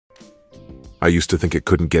I used to think it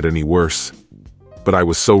couldn't get any worse. But I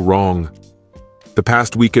was so wrong. The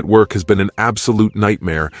past week at work has been an absolute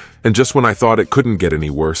nightmare, and just when I thought it couldn't get any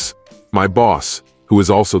worse, my boss, who is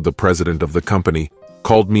also the president of the company,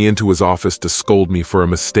 called me into his office to scold me for a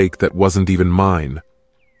mistake that wasn't even mine.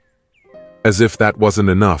 As if that wasn't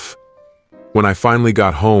enough, when I finally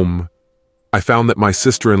got home, I found that my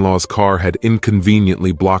sister-in-law's car had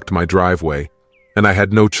inconveniently blocked my driveway, and I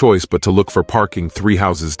had no choice but to look for parking 3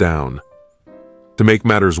 houses down. To make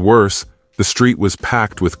matters worse, the street was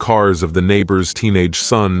packed with cars of the neighbor's teenage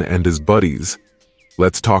son and his buddies.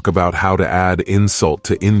 Let's talk about how to add insult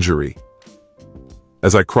to injury.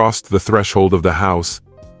 As I crossed the threshold of the house,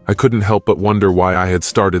 I couldn't help but wonder why I had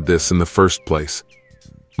started this in the first place.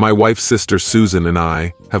 My wife's sister Susan and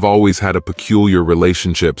I have always had a peculiar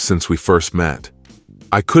relationship since we first met.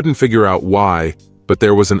 I couldn't figure out why, but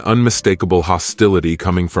there was an unmistakable hostility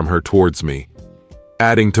coming from her towards me.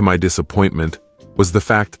 Adding to my disappointment was the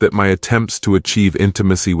fact that my attempts to achieve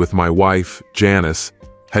intimacy with my wife, Janice,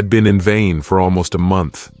 had been in vain for almost a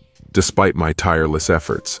month, despite my tireless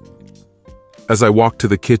efforts. As I walked to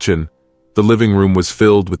the kitchen, the living room was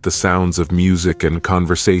filled with the sounds of music and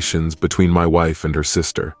conversations between my wife and her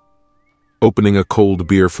sister. Opening a cold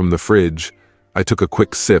beer from the fridge, I took a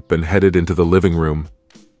quick sip and headed into the living room.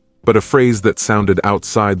 But a phrase that sounded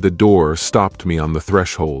outside the door stopped me on the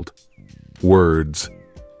threshold. Words,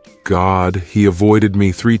 "God, he avoided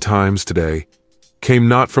me 3 times today," came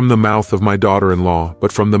not from the mouth of my daughter-in-law,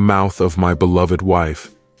 but from the mouth of my beloved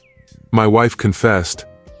wife. My wife confessed,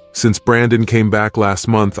 "Since Brandon came back last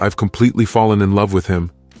month, I've completely fallen in love with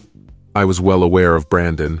him." I was well aware of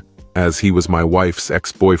Brandon, as he was my wife's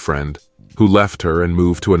ex-boyfriend, who left her and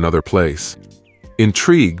moved to another place.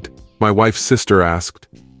 Intrigued, my wife's sister asked,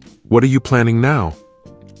 "What are you planning now?"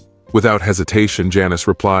 Without hesitation, Janice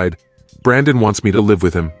replied, "Brandon wants me to live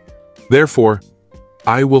with him. Therefore,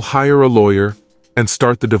 I will hire a lawyer and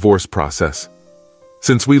start the divorce process.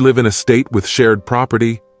 Since we live in a state with shared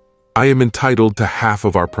property, I am entitled to half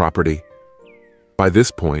of our property." By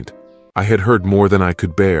this point, I had heard more than I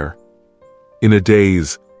could bear. In a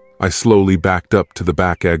daze, I slowly backed up to the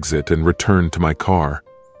back exit and returned to my car.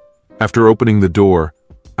 After opening the door,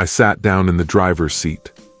 I sat down in the driver's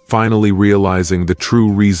seat, finally realizing the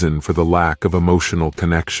true reason for the lack of emotional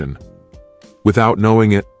connection. Without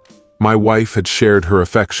knowing it, my wife had shared her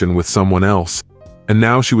affection with someone else, and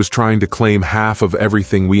now she was trying to claim half of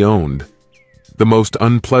everything we owned. The most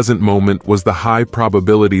unpleasant moment was the high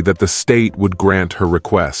probability that the state would grant her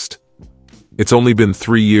request. It's only been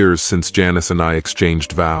 3 years since Janice and I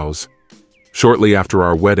exchanged vows. Shortly after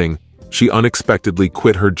our wedding, she unexpectedly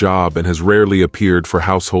quit her job and has rarely appeared for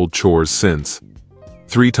household chores since.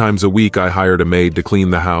 3 times a week I hired a maid to clean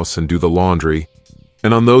the house and do the laundry,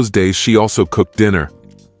 and on those days she also cooked dinner.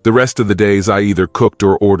 The rest of the days I either cooked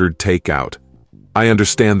or ordered takeout. I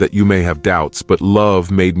understand that you may have doubts, but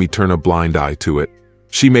love made me turn a blind eye to it.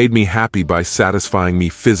 She made me happy by satisfying me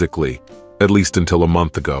physically, at least until a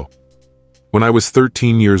month ago. When I was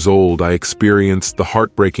 13 years old, I experienced the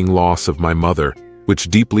heartbreaking loss of my mother, which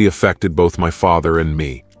deeply affected both my father and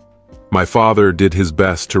me. My father did his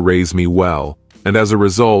best to raise me well, and as a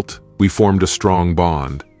result, we formed a strong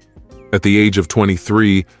bond. At the age of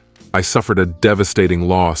 23, I suffered a devastating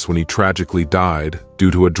loss when he tragically died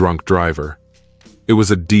due to a drunk driver. It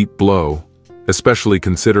was a deep blow, especially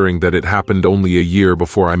considering that it happened only a year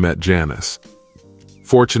before I met Janice.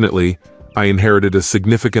 Fortunately, I inherited a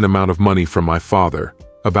significant amount of money from my father,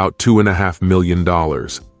 about $2.5 million.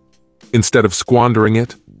 Instead of squandering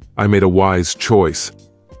it, I made a wise choice.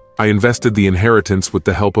 I invested the inheritance with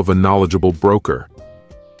the help of a knowledgeable broker.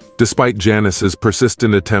 Despite Janice's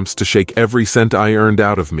persistent attempts to shake every cent I earned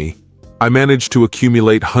out of me, I managed to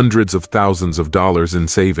accumulate hundreds of thousands of dollars in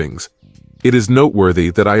savings. It is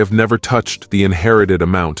noteworthy that I have never touched the inherited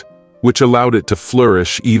amount, which allowed it to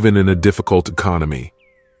flourish even in a difficult economy.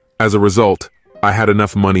 As a result, I had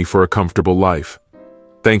enough money for a comfortable life.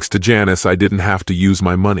 Thanks to Janice, I didn't have to use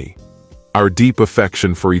my money. Our deep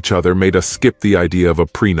affection for each other made us skip the idea of a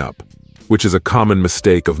prenup, which is a common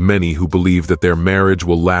mistake of many who believe that their marriage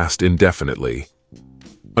will last indefinitely.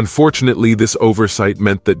 Unfortunately, this oversight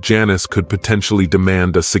meant that Janice could potentially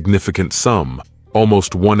demand a significant sum,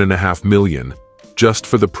 almost $1.5 million, just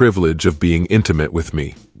for the privilege of being intimate with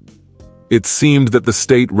me. It seemed that the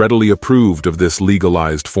state readily approved of this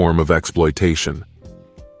legalized form of exploitation.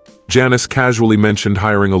 Janice casually mentioned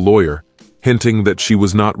hiring a lawyer, hinting that she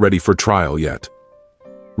was not ready for trial yet.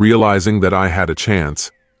 Realizing that I had a chance,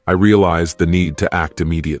 I realized the need to act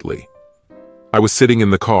immediately. I was sitting in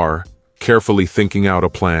the car, carefully thinking out a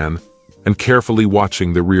plan, and carefully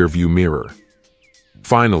watching the rearview mirror.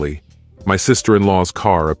 Finally, My sister-in-law's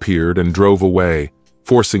car appeared and drove away,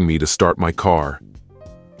 forcing me to start my car.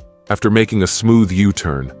 After making a smooth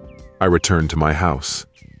U-turn, I returned to my house.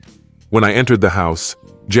 When I entered the house,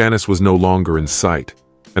 Janice was no longer in sight,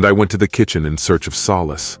 and I went to the kitchen in search of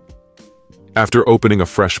solace. After opening a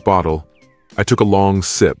fresh bottle, I took a long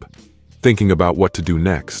sip, thinking about what to do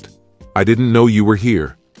next. I didn't know you were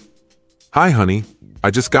here. Hi, honey.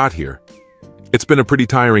 I just got here. It's been a pretty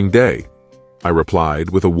tiring day, I replied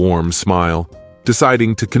with a warm smile,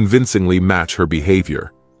 deciding to convincingly match her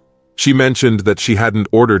behavior. She mentioned that she hadn't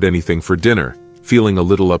ordered anything for dinner, feeling a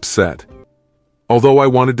little upset. Although I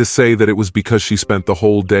wanted to say that it was because she spent the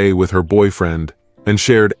whole day with her boyfriend and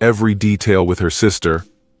shared every detail with her sister,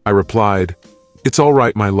 I replied, "It's all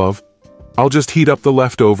right, my love. I'll just heat up the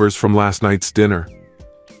leftovers from last night's dinner."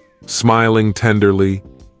 Smiling tenderly,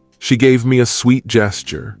 she gave me a sweet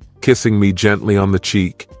gesture, kissing me gently on the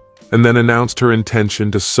cheek, and then announced her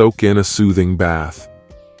intention to soak in a soothing bath.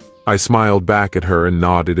 I smiled back at her and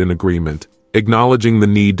nodded in agreement, acknowledging the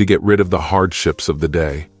need to get rid of the hardships of the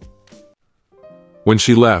day. When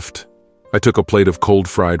she left, I took a plate of cold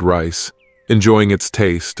fried rice, enjoying its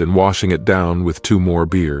taste and washing it down with 2 more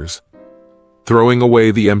beers. Throwing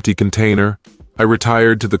away the empty container, I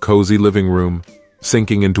retired to the cozy living room,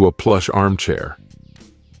 sinking into a plush armchair.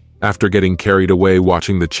 After getting carried away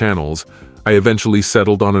watching the channels, I eventually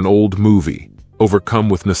settled on an old movie, overcome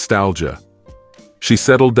with nostalgia. She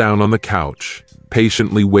settled down on the couch,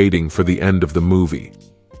 patiently waiting for the end of the movie.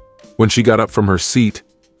 When she got up from her seat,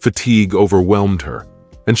 fatigue overwhelmed her,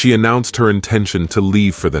 and she announced her intention to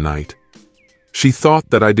leave for the night. She thought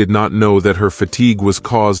that I did not know that her fatigue was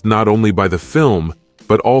caused not only by the film,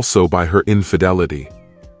 but also by her infidelity.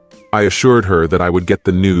 I assured her that I would get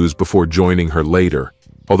the news before joining her later,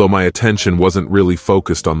 although my attention wasn't really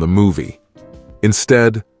focused on the movie.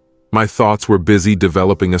 Instead, my thoughts were busy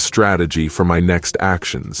developing a strategy for my next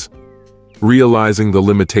actions. Realizing the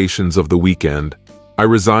limitations of the weekend, I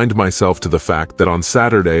resigned myself to the fact that on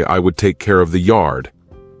Saturday I would take care of the yard,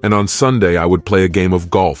 and on Sunday I would play a game of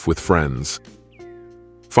golf with friends.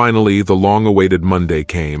 Finally, the long-awaited Monday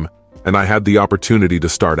came, and I had the opportunity to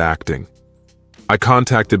start acting. I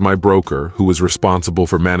contacted my broker, who was responsible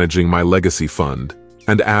for managing my legacy fund,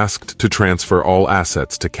 and asked to transfer all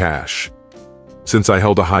assets to cash. Since I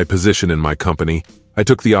held a high position in my company, I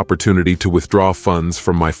took the opportunity to withdraw funds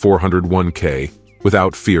from my 401k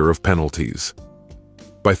without fear of penalties.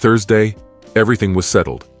 By Thursday, everything was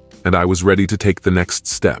settled, and I was ready to take the next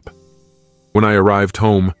step. When I arrived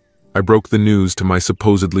home, I broke the news to my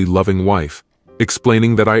supposedly loving wife,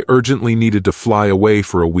 explaining that I urgently needed to fly away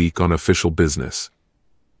for a week on official business.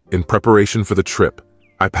 In preparation for the trip,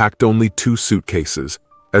 I packed only 2 suitcases,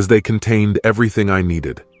 as they contained everything I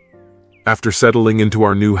needed. After settling into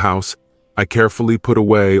our new house, I carefully put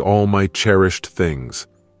away all my cherished things.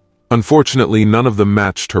 Unfortunately, none of them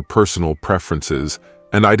matched her personal preferences,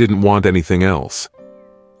 and I didn't want anything else.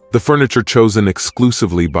 The furniture chosen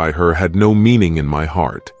exclusively by her had no meaning in my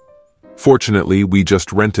heart. Fortunately, we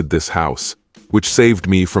just rented this house, which saved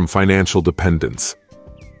me from financial dependence.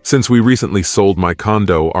 Since we recently sold my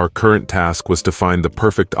condo, our current task was to find the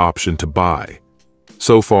perfect option to buy.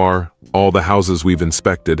 So far, all the houses we've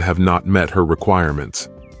inspected have not met her requirements.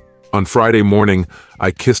 On Friday morning,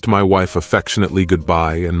 I kissed my wife affectionately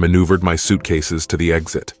goodbye and maneuvered my suitcases to the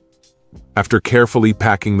exit. After carefully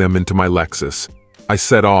packing them into my Lexus, I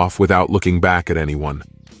set off without looking back at anyone.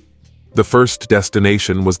 The first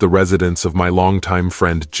destination was the residence of my longtime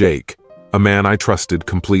friend Jake, a man I trusted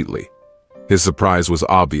completely. His surprise was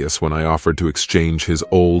obvious when I offered to exchange his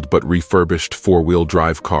old but refurbished 4-wheel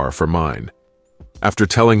drive car for mine. After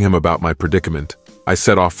telling him about my predicament, I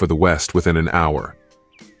set off for the west within an hour.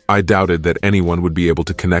 I doubted that anyone would be able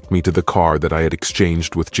to connect me to the car that I had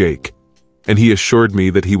exchanged with Jake, and he assured me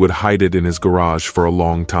that he would hide it in his garage for a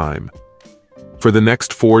long time. For the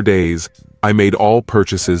next 4 days, I made all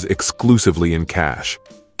purchases exclusively in cash,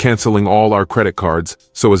 canceling all our credit cards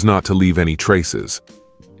so as not to leave any traces.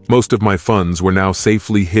 Most of my funds were now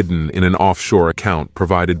safely hidden in an offshore account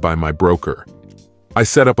provided by my broker. I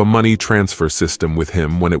set up a money transfer system with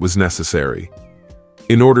him when it was necessary.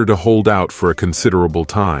 In order to hold out for a considerable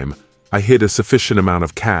time, I hid a sufficient amount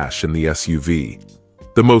of cash in the SUV.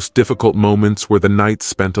 The most difficult moments were the nights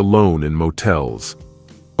spent alone in motels.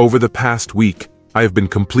 Over the past week, I have been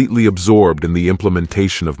completely absorbed in the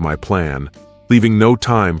implementation of my plan, leaving no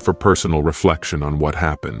time for personal reflection on what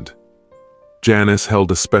happened. Janice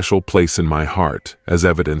held a special place in my heart, as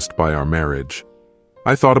evidenced by our marriage.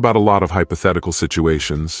 I thought about a lot of hypothetical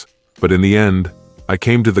situations, but in the end, I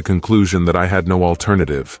came to the conclusion that I had no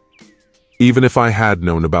alternative. Even if I had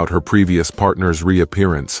known about her previous partner's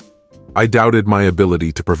reappearance, I doubted my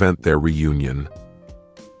ability to prevent their reunion.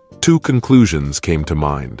 Two conclusions came to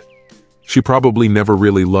mind. She probably never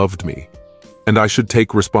really loved me, and I should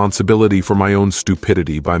take responsibility for my own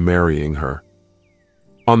stupidity by marrying her.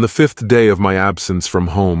 On the 5th day of my absence from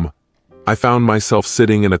home, I found myself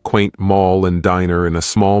sitting in a quaint mall and diner in a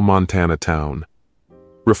small Montana town.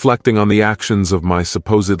 Reflecting on the actions of my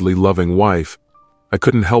supposedly loving wife, I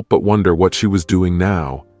couldn't help but wonder what she was doing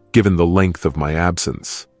now, given the length of my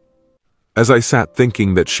absence. As I sat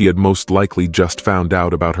thinking that she had most likely just found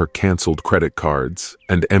out about her canceled credit cards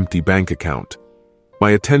and empty bank account,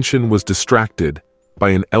 my attention was distracted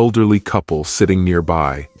by an elderly couple sitting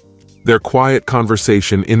nearby. Their quiet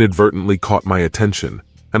conversation inadvertently caught my attention,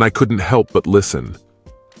 and I couldn't help but listen.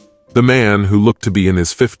 The man, who looked to be in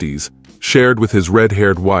his 50s, shared with his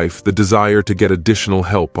red-haired wife the desire to get additional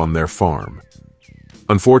help on their farm.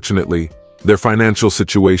 Unfortunately, their financial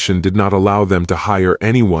situation did not allow them to hire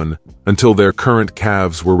anyone until their current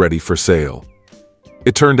calves were ready for sale.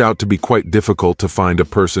 It turned out to be quite difficult to find a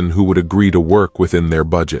person who would agree to work within their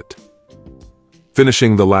budget.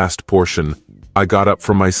 Finishing the last portion, I got up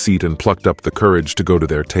from my seat and plucked up the courage to go to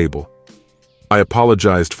their table. I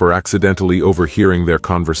apologized for accidentally overhearing their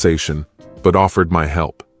conversation, but offered my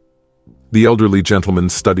help. The elderly gentleman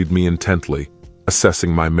studied me intently,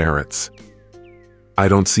 assessing my merits. "I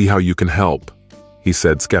don't see how you can help," he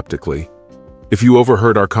said skeptically. "If you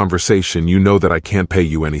overheard our conversation, you know that I can't pay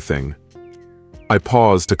you anything." I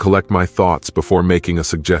paused to collect my thoughts before making a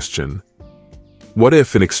suggestion. "What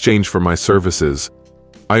if, in exchange for my services,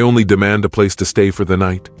 I only demand a place to stay for the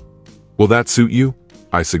night? Will that suit you?"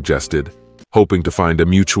 I suggested, hoping to find a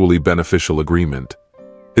mutually beneficial agreement.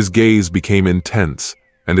 His gaze became intense,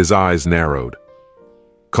 and his eyes narrowed.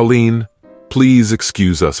 "Colleen, please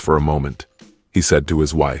excuse us for a moment," he said to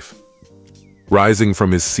his wife. Rising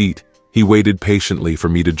from his seat, he waited patiently for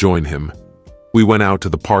me to join him. We went out to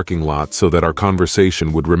the parking lot so that our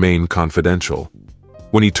conversation would remain confidential.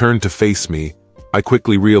 When he turned to face me, I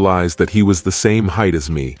quickly realized that he was the same height as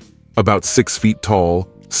me, about 6 feet tall,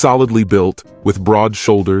 solidly built, with broad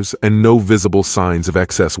shoulders and no visible signs of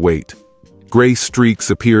excess weight. Gray streaks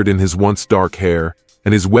appeared in his once dark hair,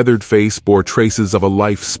 and his weathered face bore traces of a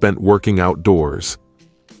life spent working outdoors.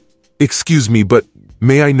 "Excuse me, but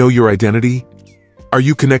may I know your identity? Are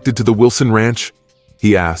you connected to the Wilson Ranch?"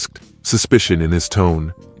 he asked, suspicion in his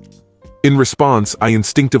tone. In response, I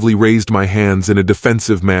instinctively raised my hands in a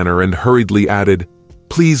defensive manner and hurriedly added,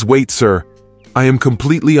 "Please wait, sir. I am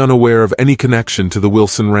completely unaware of any connection to the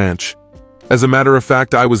Wilson Ranch. As a matter of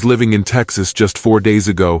fact, I was living in Texas just 4 days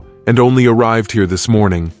ago and only arrived here this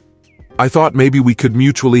morning. I thought maybe we could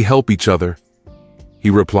mutually help each other." He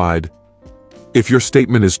replied, "If your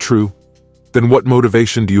statement is true, then what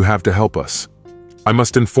motivation do you have to help us? I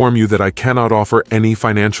must inform you that I cannot offer any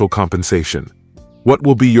financial compensation. What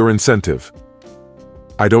will be your incentive?"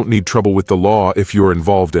 "I don't need trouble with the law if you're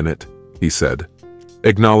involved in it," he said,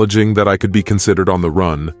 acknowledging that I could be considered on the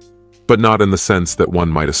run, but not in the sense that one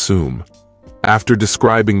might assume. After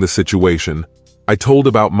describing the situation, I told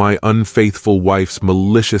about my unfaithful wife's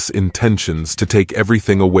malicious intentions to take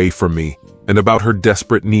everything away from me, and about her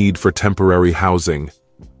desperate need for temporary housing.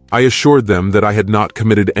 I assured them that I had not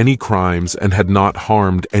committed any crimes and had not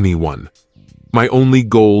harmed anyone. My only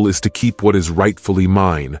goal is to keep what is rightfully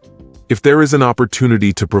mine. If there is an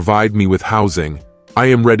opportunity to provide me with housing, I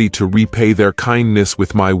am ready to repay their kindness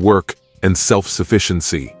with my work and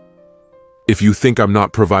self-sufficiency. If you think I'm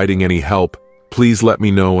not providing any help, please let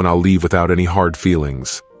me know and I'll leave without any hard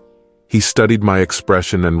feelings." He studied my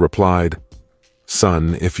expression and replied,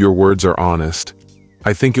 "Son, if your words are honest,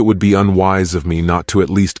 I think it would be unwise of me not to at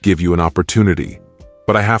least give you an opportunity.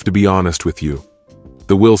 But I have to be honest with you.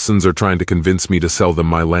 The Wilsons are trying to convince me to sell them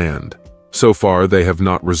my land. So far, they have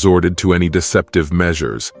not resorted to any deceptive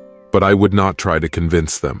measures, but I would not try to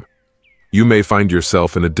convince them. You may find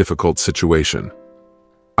yourself in a difficult situation."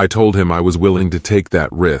 I told him I was willing to take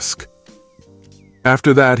that risk.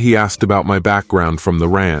 After that, he asked about my background from the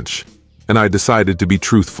ranch, and I decided to be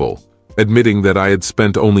truthful, admitting that I had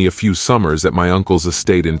spent only a few summers at my uncle's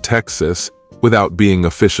estate in Texas without being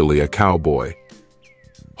officially a cowboy.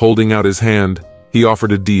 Holding out his hand, he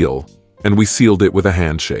offered a deal, and we sealed it with a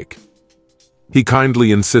handshake. He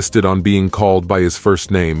kindly insisted on being called by his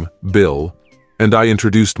first name, Bill, and I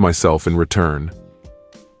introduced myself in return.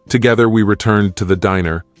 Together we returned to the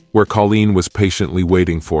diner, where Colleen was patiently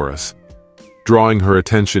waiting for us. Drawing her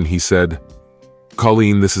attention, he said,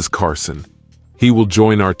 "Colleen, this is Carson. He will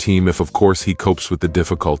join our team if of course he copes with the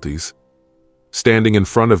difficulties." Standing in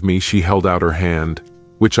front of me, she held out her hand,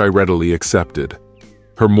 which I readily accepted.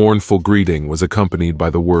 Her mournful greeting was accompanied by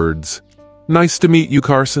the words, "Nice to meet you,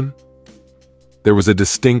 Carson." There was a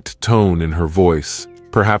distinct tone in her voice,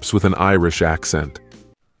 perhaps with an Irish accent.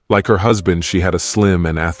 Like her husband, she had a slim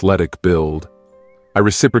and athletic build. I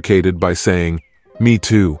reciprocated by saying, "Me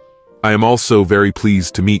too. I am also very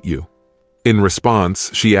pleased to meet you." In response,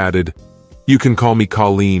 she added, "You can call me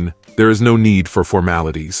Colleen. There is no need for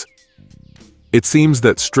formalities." It seems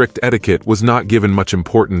that strict etiquette was not given much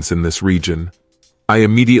importance in this region. I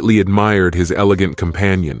immediately admired his elegant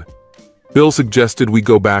companion. Bill suggested we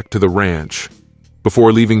go back to the ranch.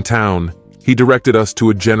 Before leaving town, he directed us to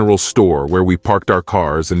a general store where we parked our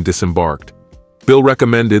cars and disembarked. Bill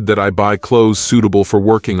recommended that I buy clothes suitable for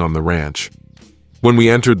working on the ranch. When we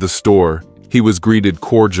entered the store, he was greeted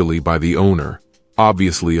cordially by the owner,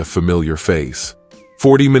 obviously a familiar face.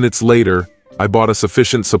 40 minutes later, I bought a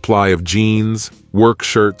sufficient supply of jeans, work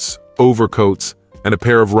shirts, overcoats, and a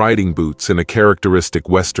pair of riding boots in a characteristic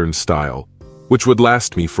Western style, which would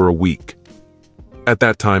last me for a week. At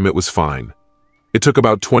that time, it was fine. It took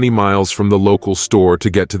about 20 miles from the local store to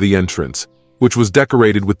get to the entrance, which was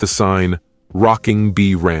decorated with the sign, Rocking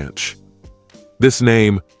Bee Ranch. This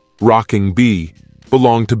name, Rocking Bee,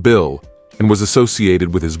 belonged to Bill and was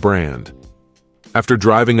associated with his brand. After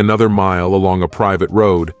driving another mile along a private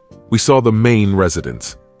road, we saw the main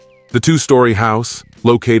residence. The two-story house,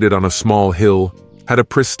 located on a small hill, had a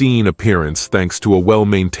pristine appearance thanks to a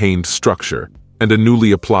well-maintained structure and a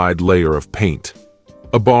newly applied layer of paint.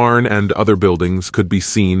 A barn and other buildings could be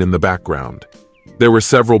seen in the background. There were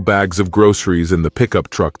several bags of groceries in the pickup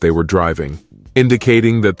truck they were driving,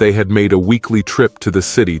 indicating that they had made a weekly trip to the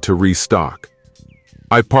city to restock.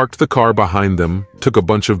 I parked the car behind them, took a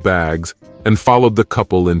bunch of bags, and followed the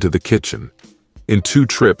couple into the kitchen. In 2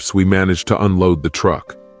 trips, we managed to unload the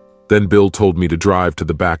truck. Then Bill told me to drive to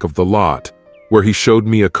the back of the lot, where he showed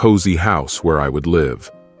me a cozy house where I would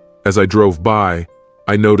live. As I drove by,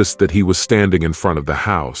 I noticed that he was standing in front of the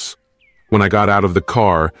house. When I got out of the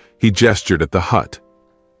car, he gestured at the hut.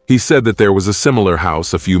 He said that there was a similar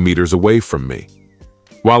house a few meters away from me.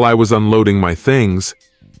 While I was unloading my things,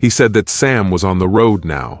 he said that Sam was on the road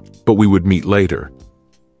now, but we would meet later.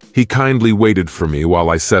 He kindly waited for me while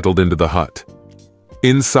I settled into the hut.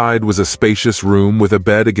 Inside was a spacious room with a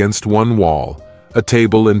bed against one wall, a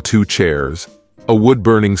table and 2 chairs, a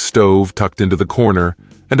wood-burning stove tucked into the corner,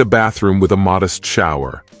 and a bathroom with a modest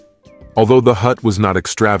shower. Although the hut was not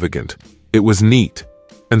extravagant, it was neat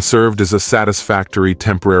and served as a satisfactory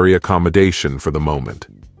temporary accommodation for the moment.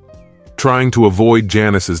 Trying to avoid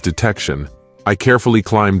Janice's detection, I carefully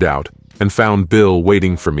climbed out and found Bill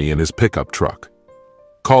waiting for me in his pickup truck.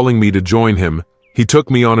 Calling me to join him, he took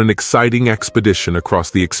me on an exciting expedition across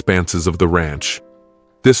the expanses of the ranch.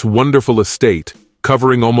 This wonderful estate,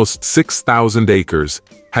 covering almost 6,000 acres,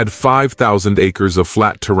 had 5,000 acres of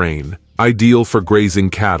flat terrain, ideal for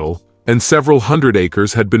grazing cattle, and several hundred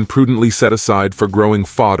acres had been prudently set aside for growing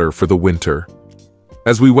fodder for the winter.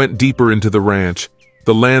 As we went deeper into the ranch,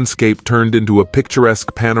 the landscape turned into a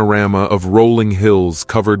picturesque panorama of rolling hills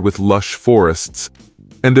covered with lush forests,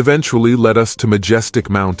 and eventually led us to majestic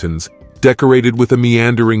mountains, decorated with a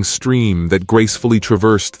meandering stream that gracefully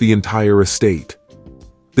traversed the entire estate.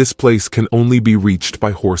 This place can only be reached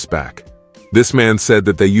by horseback. This man said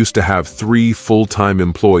that they used to have 3 full-time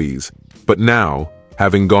employees, but now,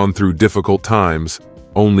 having gone through difficult times,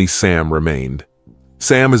 only Sam remained.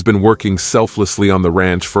 Sam has been working selflessly on the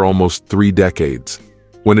ranch for almost 3 decades.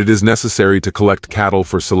 When it is necessary to collect cattle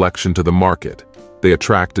for selection to the market, they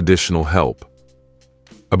attract additional help.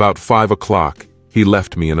 About 5 o'clock, he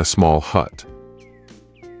left me in a small hut.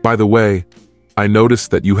 "By the way, I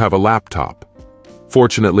noticed that you have a laptop.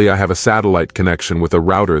 Fortunately, I have a satellite connection with a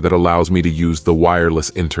router that allows me to use the wireless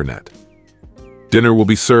internet. Dinner will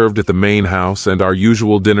be served at the main house, and our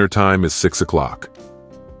usual dinner time is 6 o'clock.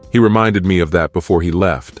 He reminded me of that before he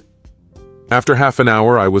left. After half an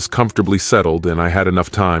hour, I was comfortably settled and I had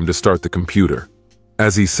enough time to start the computer.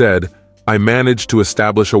 As he said, I managed to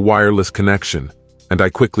establish a wireless connection, and I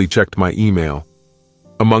quickly checked my email.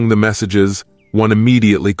 Among the messages, one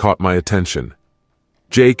immediately caught my attention.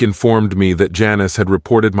 Jake informed me that Janice had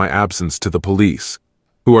reported my absence to the police,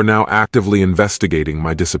 who are now actively investigating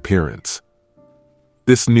my disappearance.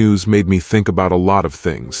 This news made me think about a lot of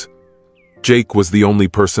things. Jake was the only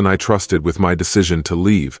person I trusted with my decision to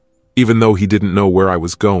leave, even though he didn't know where I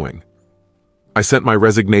was going. I sent my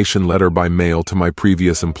resignation letter by mail to my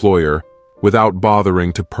previous employer without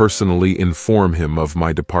bothering to personally inform him of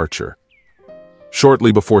my departure.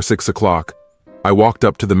 Shortly before 6 o'clock, I walked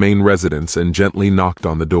up to the main residence and gently knocked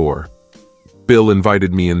on the door. Bill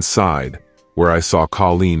invited me inside, where I saw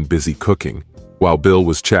Colleen busy cooking, while Bill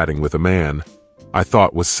was chatting with a man I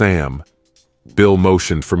thought was Sam. Bill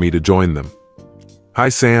motioned for me to join them. "Hi,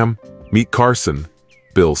 Sam. "Meet Carson,"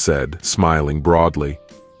 Bill said, smiling broadly.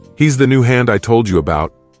 "He's the new hand I told you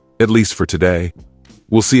about, at least for today.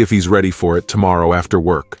 We'll see if he's ready for it tomorrow after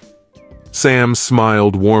work." Sam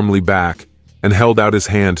smiled warmly back and held out his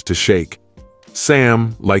hand to shake.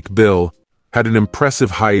 Sam, like Bill, had an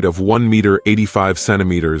impressive height of 1 meter 85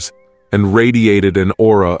 centimeters and radiated an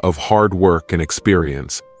aura of hard work and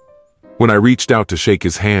experience. When I reached out to shake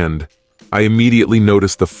his hand, I immediately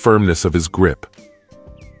noticed the firmness of his grip.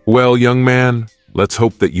 "Well, young man, let's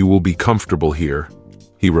hope that you will be comfortable here,"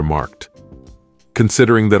 he remarked.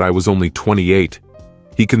 Considering that I was only 28,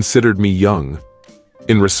 he considered me young.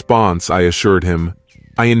 In response, I assured him,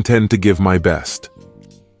 "I intend to give my best."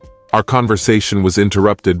 Our conversation was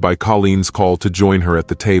interrupted by Colleen's call to join her at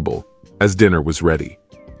the table, as dinner was ready.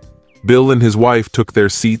 Bill and his wife took their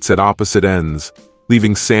seats at opposite ends,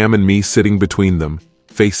 leaving Sam and me sitting between them,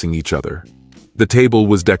 facing each other. The table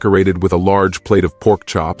was decorated with a large plate of pork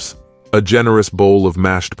chops, a generous bowl of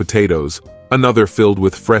mashed potatoes, another filled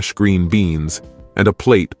with fresh green beans, and a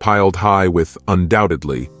plate piled high with,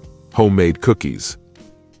 undoubtedly, homemade cookies.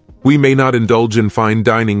 "We may not indulge in fine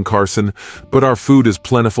dining, Carson, but our food is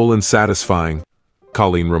plentiful and satisfying,"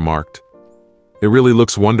 Colleen remarked. "It really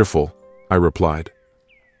looks wonderful," I replied.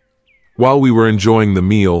 While we were enjoying the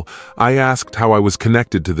meal, I asked how I was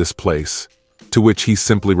connected to this place, to which he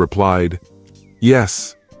simply replied,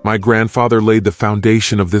 "Yes, my grandfather laid the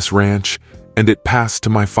foundation of this ranch, and it passed to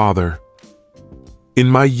my father." In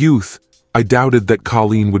my youth, I doubted that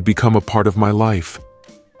Colleen would become a part of my life.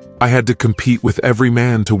 I had to compete with every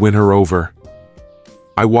man to win her over.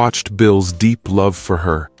 I watched Bill's deep love for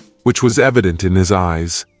her, which was evident in his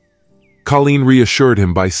eyes. Colleen reassured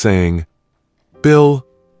him by saying, "Bill,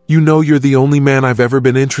 you know you're the only man I've ever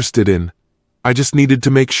been interested in. I just needed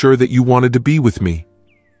to make sure that you wanted to be with me."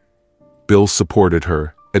 Bill supported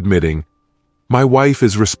her, admitting, "My wife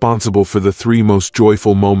is responsible for the 3 most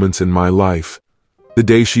joyful moments in my life. The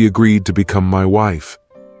day she agreed to become my wife,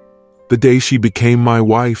 the day she became my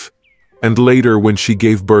wife, and later when she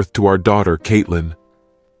gave birth to our daughter, Caitlin."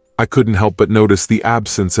 I couldn't help but notice the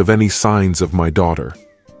absence of any signs of my daughter.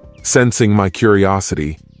 Sensing my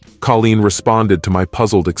curiosity, Colleen responded to my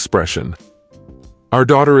puzzled expression. "Our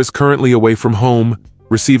daughter is currently away from home,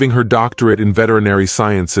 receiving her doctorate in veterinary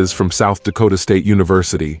sciences from South Dakota State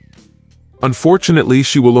University. Unfortunately,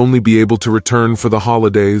 she will only be able to return for the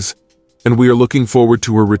holidays, and we are looking forward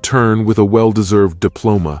to her return with a well-deserved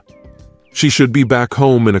diploma. She should be back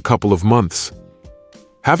home in a couple of months.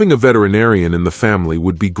 Having a veterinarian in the family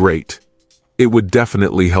would be great. It would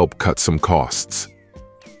definitely help cut some costs."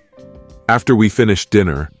 After we finished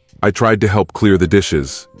dinner, I tried to help clear the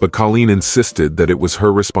dishes, but Colleen insisted that it was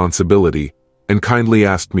her responsibility and kindly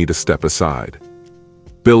asked me to step aside.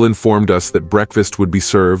 Bill informed us that breakfast would be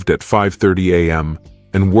served at 5:30 a.m.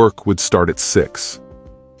 and work would start at 6.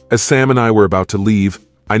 As Sam and I were about to leave,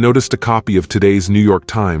 I noticed a copy of today's New York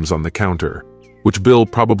Times on the counter, which Bill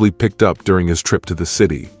probably picked up during his trip to the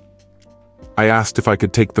city. I asked if I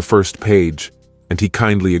could take the first page, and he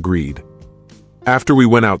kindly agreed. After we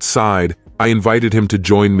went outside, I invited him to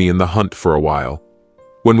join me in the hunt for a while.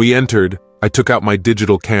 When we entered, I took out my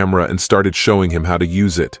digital camera and started showing him how to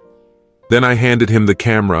use it. Then I handed him the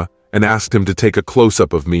camera and asked him to take a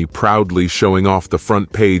close-up of me proudly showing off the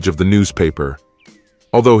front page of the newspaper.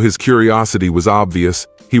 Although his curiosity was obvious,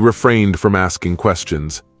 he refrained from asking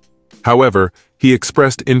questions. However, he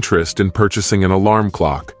expressed interest in purchasing an alarm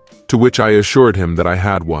clock, to which I assured him that I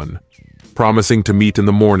had one. Promising to meet in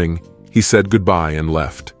the morning, he said goodbye and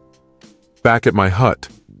left. Back at my hut,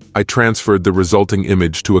 I transferred the resulting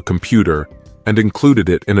image to a computer and included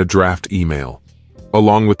it in a draft email.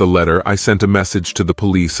 Along with the letter, I sent a message to the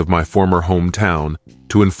police of my former hometown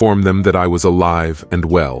to inform them that I was alive and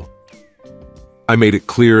well. I made it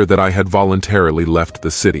clear that I had voluntarily left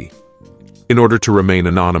the city. In order to remain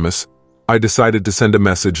anonymous, I decided to send a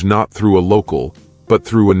message not through a local, but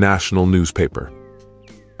through a national newspaper.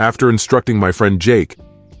 After instructing my friend Jake,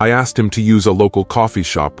 I asked him to use a local coffee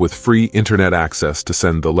shop with free internet access to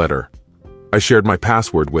send the letter. I shared my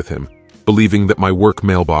password with him, believing that my work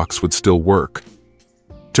mailbox would still work.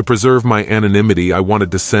 To preserve my anonymity, I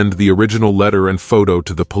wanted to send the original letter and photo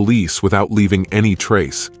to the police without leaving any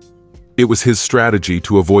trace. It was his strategy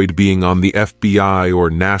to avoid being on the FBI or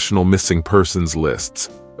National Missing Persons lists,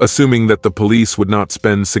 assuming that the police would not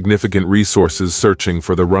spend significant resources searching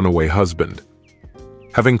for the runaway husband.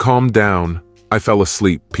 Having calmed down, I fell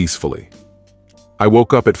asleep peacefully. I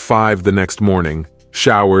woke up at 5 the next morning,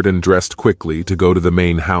 showered and dressed quickly to go to the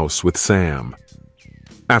main house with Sam.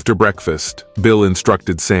 After breakfast, Bill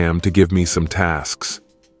instructed Sam to give me some tasks.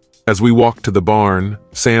 As we walked to the barn,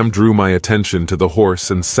 Sam drew my attention to the horse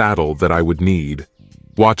and saddle that I would need.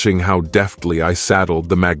 Watching how deftly I saddled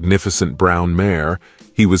the magnificent brown mare,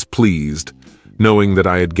 he was pleased, knowing that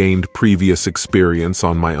I had gained previous experience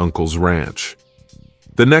on my uncle's ranch.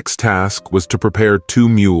 The next task was to prepare 2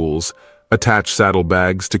 mules, attach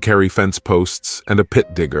saddlebags to carry fence posts, and a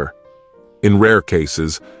pit digger. In rare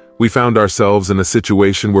cases, we found ourselves in a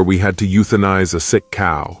situation where we had to euthanize a sick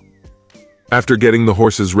cow. After getting the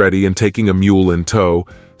horses ready and taking a mule in tow,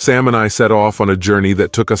 Sam and I set off on a journey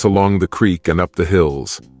that took us along the creek and up the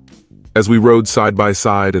hills. As we rode side by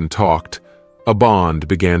side and talked, a bond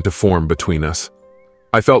began to form between us.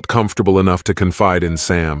 I felt comfortable enough to confide in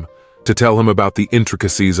Sam, to tell him about the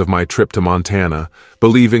intricacies of my trip to Montana,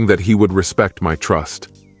 believing that he would respect my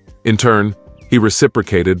trust. In turn, he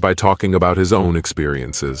reciprocated by talking about his own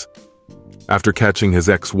experiences. After catching his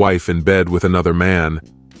ex-wife in bed with another man,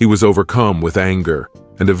 he was overcome with anger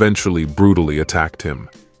and eventually brutally attacked him.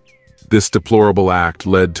 This deplorable act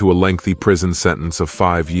led to a lengthy prison sentence of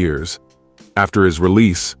 5 years. After his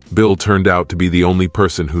release, Bill turned out to be the only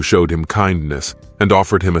person who showed him kindness and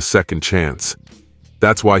offered him a second chance.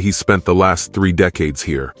 That's why he spent the last 3 decades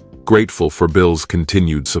here, grateful for Bill's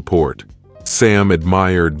continued support. Sam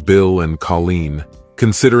admired Bill and Colleen,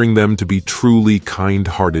 considering them to be truly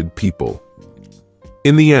kind-hearted people.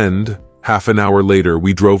 In the end, half an hour later,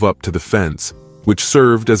 we drove up to the fence, which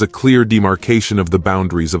served as a clear demarcation of the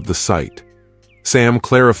boundaries of the site. Sam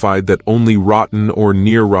clarified that only rotten or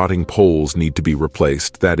near-rotting poles need to be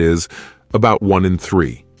replaced, that is, about 1 in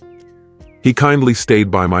 3. He kindly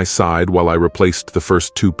stayed by my side while I replaced the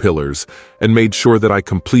first 2 pillars and made sure that I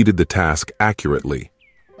completed the task accurately.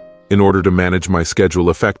 In order to manage my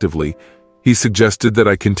schedule effectively, he suggested that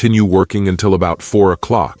I continue working until about 4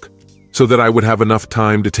 o'clock, so that I would have enough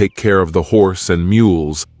time to take care of the horse and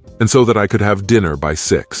mules, and so that I could have dinner by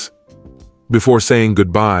 6. Before saying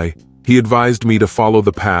goodbye, he advised me to follow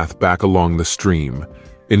the path back along the stream,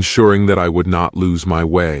 ensuring that I would not lose my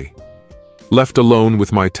way. Left alone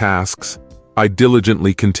with my tasks, I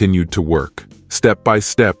diligently continued to work, step by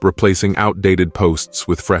step replacing outdated posts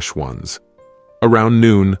with fresh ones. Around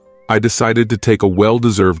noon, I decided to take a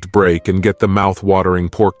well-deserved break and get the mouth-watering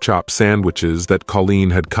pork chop sandwiches that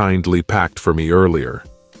Colleen had kindly packed for me earlier.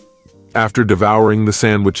 After devouring the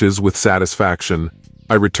sandwiches with satisfaction,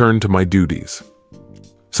 I returned to my duties.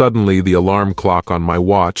 Suddenly, the alarm clock on my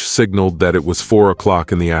watch signaled that it was 4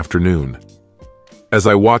 o'clock in the afternoon. As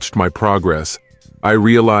I watched my progress, I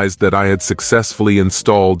realized that I had successfully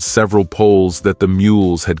installed several poles that the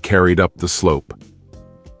mules had carried up the slope.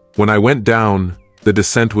 When I went down, the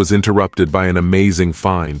descent was interrupted by an amazing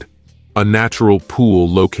find, a natural pool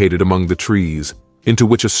located among the trees, into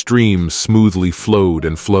which a stream smoothly flowed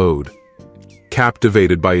and flowed.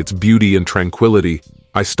 Captivated by its beauty and tranquility,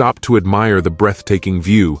 I stopped to admire the breathtaking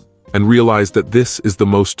view and realized that this is the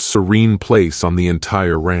most serene place on the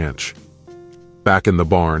entire ranch. Back in the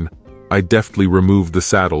barn, I deftly removed the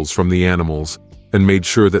saddles from the animals and made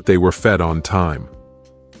sure that they were fed on time.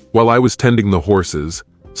 While I was tending the horses,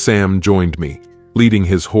 Sam joined me, leading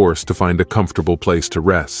his horse to find a comfortable place to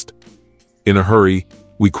rest. In a hurry,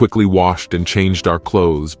 we quickly washed and changed our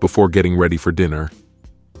clothes before getting ready for dinner.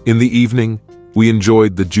 In the evening, we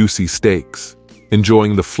enjoyed the juicy steaks,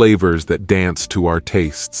 enjoying the flavors that danced to our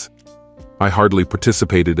tastes. I hardly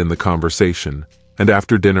participated in the conversation, and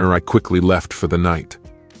after dinner I quickly left for the night.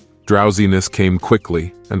 Drowsiness came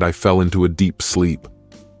quickly, and I fell into a deep sleep.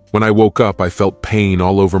 When I woke up, I felt pain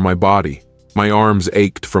all over my body. My arms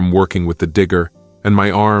ached from working with the digger, and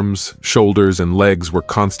my arms, shoulders, and legs were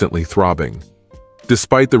constantly throbbing.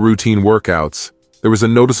 Despite the routine workouts, there was a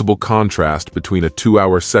noticeable contrast between a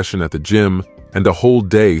 2-hour session at the gym and a whole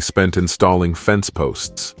day spent installing fence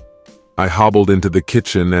posts. I hobbled into the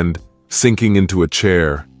kitchen and, sinking into a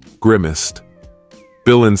chair, grimaced.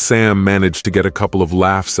 Bill and Sam managed to get a couple of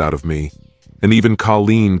laughs out of me, and even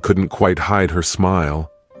Colleen couldn't quite hide her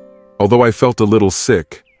smile. Although I felt a little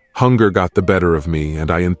sick, hunger got the better of me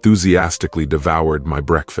and I enthusiastically devoured my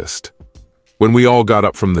breakfast. When we all got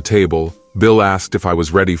up from the table, Bill asked if I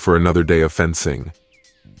was ready for another day of fencing.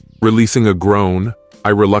 Releasing a groan, I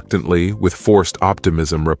reluctantly, with forced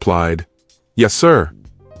optimism, replied, "Yes, sir."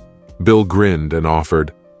 Bill grinned and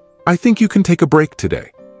offered, "I think you can take a break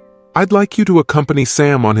today. I'd like you to accompany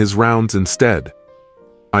Sam on his rounds instead."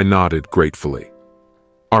 I nodded gratefully.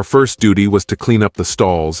 Our first duty was to clean up the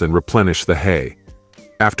stalls and replenish the hay.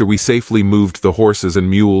 After we safely moved the horses and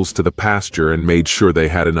mules to the pasture and made sure they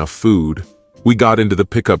had enough food, we got into the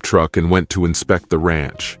pickup truck and went to inspect the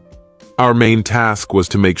ranch. Our main task was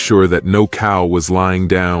to make sure that no cow was lying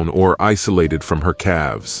down or isolated from her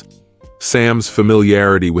calves. Sam's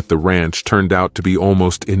familiarity with the ranch turned out to be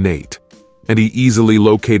almost innate, and he easily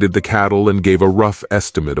located the cattle and gave a rough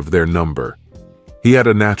estimate of their number. He had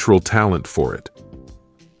a natural talent for it.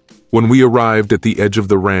 When we arrived at the edge of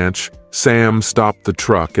the ranch, Sam stopped the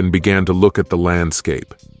truck and began to look at the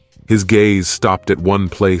landscape. His gaze stopped at one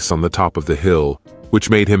place on the top of the hill,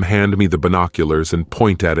 which made him hand me the binoculars and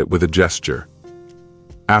point at it with a gesture.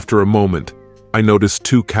 After a moment, I noticed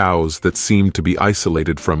two cows that seemed to be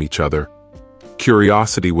isolated from each other.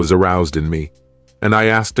 Curiosity was aroused in me, and I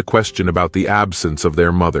asked a question about the absence of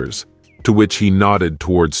their mothers, to which he nodded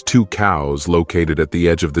towards two cows located at the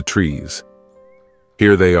edge of the trees.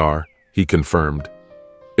 "Here they are," he confirmed.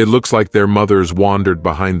 "It looks like their mothers wandered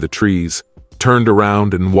behind the trees, turned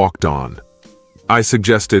around and walked on." I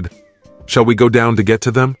suggested, "Shall we go down to get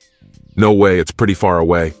to them?" "No way, it's pretty far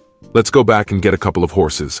away. Let's go back and get a couple of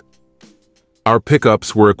horses." Our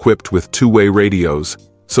pickups were equipped with two-way radios,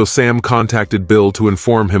 so Sam contacted Bill to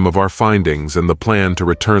inform him of our findings and the plan to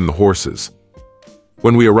return the horses.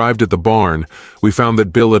 When we arrived at the barn, we found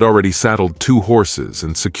that Bill had already saddled two horses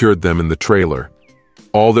and secured them in the trailer.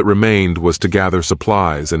 All that remained was to gather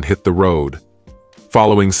supplies and hit the road.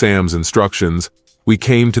 Following Sam's instructions, we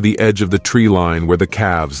came to the edge of the tree line where the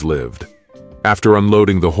calves lived. After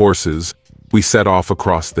unloading the horses, we set off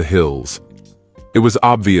across the hills. It was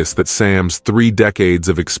obvious that Sam's 3 decades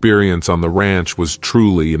of experience on the ranch was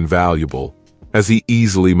truly invaluable, as he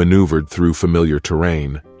easily maneuvered through familiar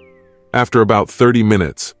terrain. After about 30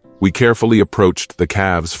 minutes, we carefully approached the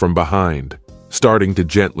calves from behind, starting to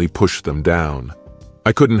gently push them down.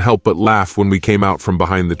 I couldn't help but laugh when we came out from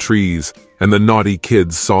behind the trees and the naughty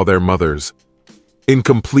kids saw their mothers. In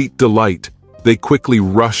complete delight, they quickly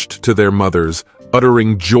rushed to their mothers,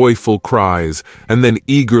 uttering joyful cries, and then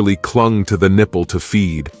eagerly clung to the nipple to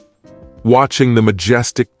feed. Watching the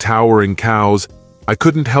majestic, towering cows, I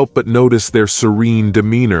couldn't help but notice their serene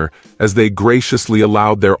demeanor as they graciously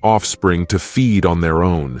allowed their offspring to feed on their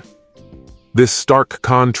own. This stark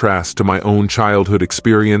contrast to my own childhood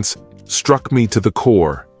experience struck me to the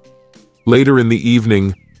core. Later in the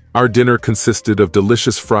evening, our dinner consisted of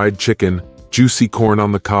delicious fried chicken, juicy corn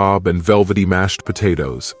on the cob, and velvety mashed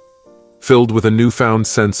potatoes. Filled with a newfound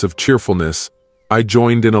sense of cheerfulness, I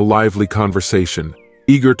joined in a lively conversation,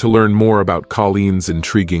 eager to learn more about Colleen's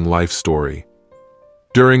intriguing life story.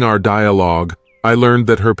 During our dialogue, I learned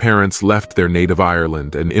that her parents left their native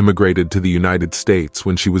Ireland and immigrated to the United States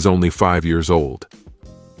when she was only 5 years old.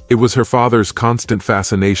 It was her father's constant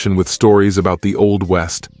fascination with stories about the Old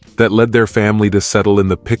West that led their family to settle in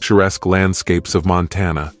the picturesque landscapes of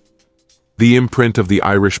Montana. The imprint of the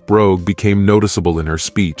Irish brogue became noticeable in her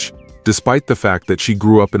speech, despite the fact that she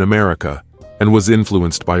grew up in America and was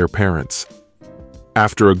influenced by her parents.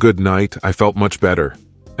 After a good night, I felt much better,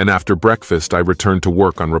 and after breakfast I returned to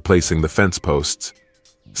work on replacing the fence posts.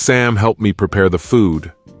 Sam helped me prepare the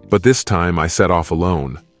food, but this time I set off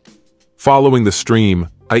alone. Following the stream,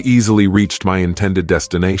 I easily reached my intended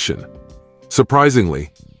destination.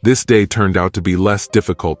 Surprisingly, this day turned out to be less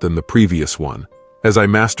difficult than the previous one, as I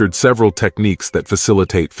mastered several techniques that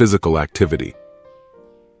facilitate physical activity.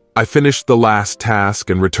 I finished the last task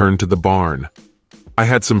and returned to the barn. I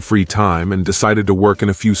had some free time and decided to work in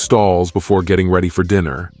a few stalls before getting ready for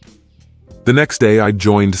dinner. The next day I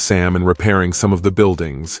joined Sam in repairing some of the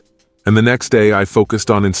buildings, and the next day I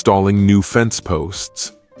focused on installing new fence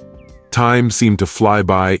posts. Time seemed to fly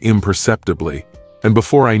by imperceptibly, and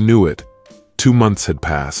before I knew it, 2 months had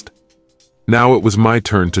passed. Now it was my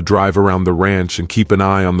turn to drive around the ranch and keep an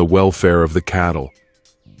eye on the welfare of the cattle.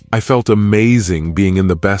 I felt amazing being in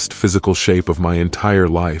the best physical shape of my entire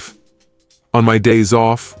life. On my days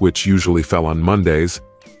off, which usually fell on Mondays,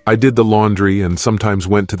 I did the laundry and sometimes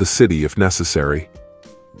went to the city if necessary.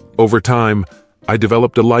 Over time, I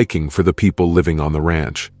developed a liking for the people living on the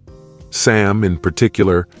ranch. Sam, in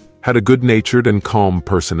particular, had a good-natured and calm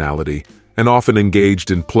personality, and often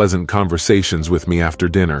engaged in pleasant conversations with me after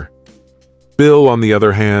dinner. Bill, on the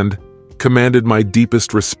other hand, commanded my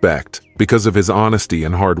deepest respect because of his honesty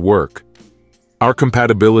and hard work. Our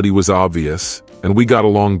compatibility was obvious, and we got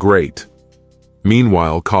along great.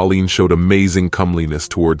 Meanwhile, Colleen showed amazing comeliness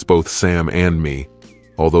towards both Sam and me,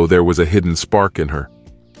 although there was a hidden spark in her.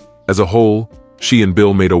 As a whole, she and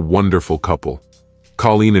Bill made a wonderful couple.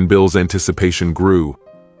 Colleen and Bill's anticipation grew.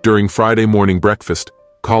 During Friday morning breakfast,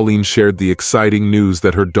 Colleen shared the exciting news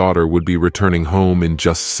that her daughter would be returning home in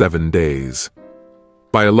just 7 days.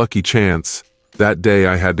 By a lucky chance, that day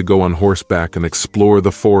I had to go on horseback and explore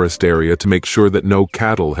the forest area to make sure that no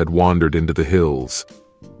cattle had wandered into the hills.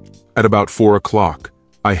 At about 4 o'clock,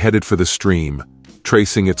 I headed for the stream,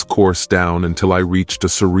 tracing its course down until I reached a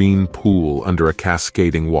serene pool under a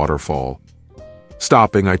cascading waterfall.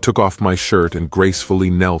 Stopping, I took off my shirt and gracefully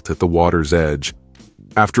knelt at the water's edge.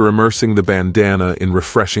 After immersing the bandana in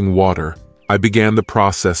refreshing water, I began the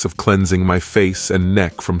process of cleansing my face and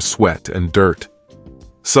neck from sweat and dirt.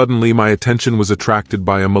 Suddenly, my attention was attracted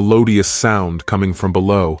by a melodious sound coming from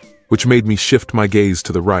below, which made me shift my gaze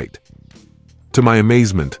to the right. To my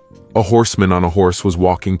amazement, a horseman on a horse was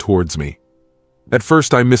walking towards me. At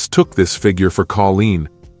first, I mistook this figure for Colleen,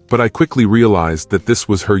 but I quickly realized that this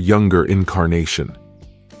was her younger incarnation.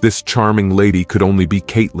 This charming lady could only be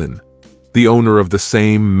Caitlin, the owner of the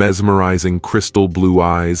same mesmerizing crystal blue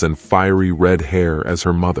eyes and fiery red hair as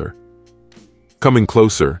her mother. Coming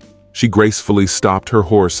closer, she gracefully stopped her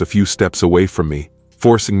horse a few steps away from me,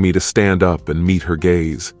 forcing me to stand up and meet her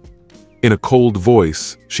gaze. In a cold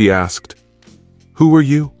voice, she asked, "Who are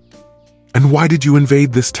you? And why did you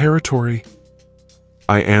invade this territory?"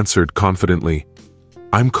 I answered confidently,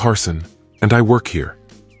 "I'm Carson, and I work here."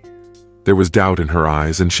 There was doubt in her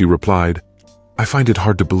eyes, and she replied, "I find it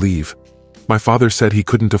hard to believe. My father said he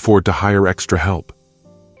couldn't afford to hire extra help."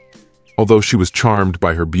 Although she was charmed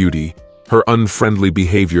by her beauty, her unfriendly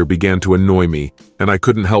behavior began to annoy me, and I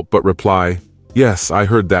couldn't help but reply, "Yes, I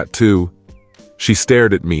heard that too." She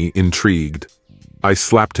stared at me, intrigued. I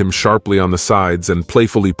slapped him sharply on the sides and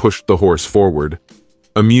playfully pushed the horse forward.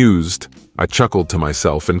 Amused, I chuckled to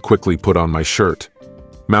myself and quickly put on my shirt.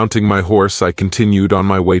 Mounting my horse, I continued on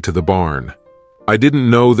my way to the barn. I didn't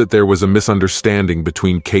know that there was a misunderstanding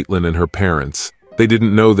between Caitlin and her parents. They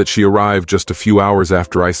didn't know that she arrived just a few hours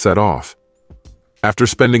after I set off. After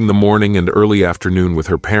spending the morning and early afternoon with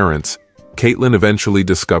her parents, Caitlin eventually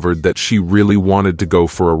discovered that she really wanted to go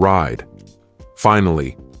for a ride.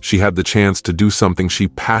 Finally, she had the chance to do something she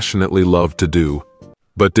passionately loved to do,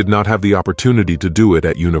 but did not have the opportunity to do it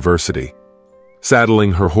at university.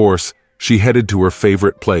 Saddling her horse, she headed to her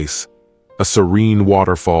favorite place, a serene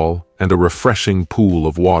waterfall and a refreshing pool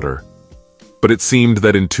of water. But it seemed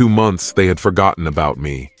that in 2 months they had forgotten about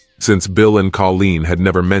me, since Bill and Colleen had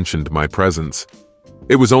never mentioned my presence.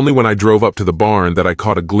 It was only when I drove up to the barn that I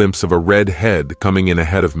caught a glimpse of a red head coming in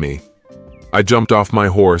ahead of me. I jumped off my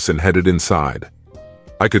horse and headed inside.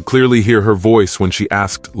 I could clearly hear her voice when she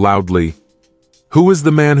asked loudly, "Who is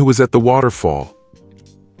the man who was at the waterfall?"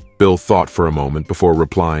 Bill thought for a moment before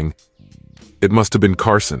replying, "It must have been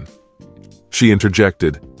Carson." She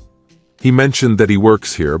interjected, "He mentioned that he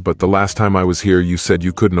works here, but the last time I was here you said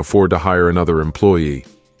you couldn't afford to hire another employee."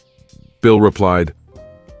 Bill replied,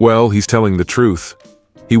 "Well, he's telling the truth.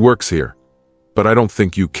 He works here, but I don't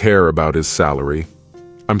think you care about his salary.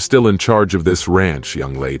 I'm still in charge of this ranch,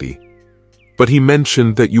 young lady. But he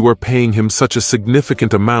mentioned that you are paying him such a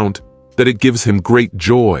significant amount that it gives him great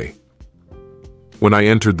joy." When I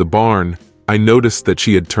entered the barn, I noticed that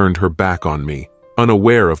she had turned her back on me,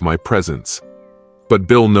 unaware of my presence. But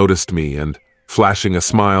Bill noticed me and, flashing a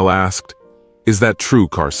smile, asked, "Is that true,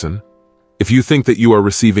 Carson? If you think that you are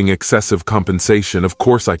receiving excessive compensation, of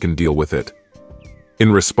course I can deal with it."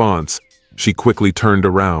 In response, she quickly turned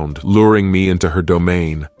around, luring me into her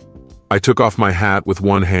domain. I took off my hat with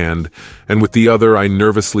one hand, and with the other I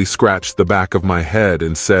nervously scratched the back of my head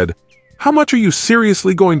and said, "How much are you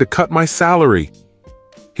seriously going to cut my salary?"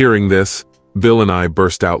 Hearing this, Bill and I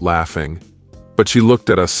burst out laughing, but she looked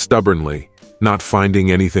at us stubbornly, not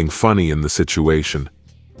finding anything funny in the situation.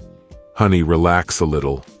 "Honey, relax a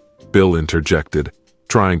little," Bill interjected,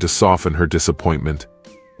 trying to soften her disappointment.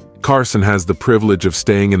 "Carson has the privilege of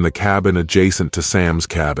staying in the cabin adjacent to Sam's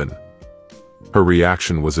cabin." Her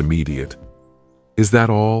reaction was immediate. "Is that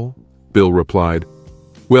all?" Bill replied.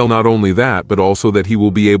 "Well, not only that, but also that he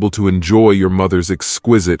will be able to enjoy your mother's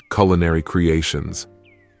exquisite culinary creations."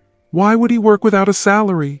 "Why would he work without a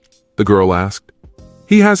salary?" the girl asked.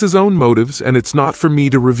 "He has his own motives, and it's not for me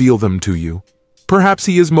to reveal them to you. Perhaps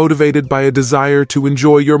he is motivated by a desire to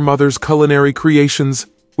enjoy your mother's culinary creations,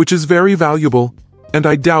 which is very valuable, and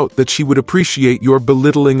I doubt that she would appreciate your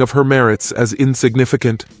belittling of her merits as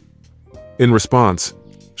insignificant." In response,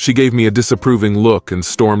 she gave me a disapproving look and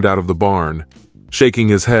stormed out of the barn. Shaking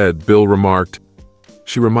his head, Bill remarked,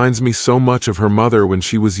 "She reminds me so much of her mother when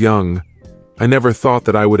she was young. I never thought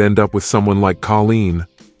that I would end up with someone like Colleen."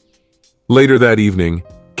 Later that evening,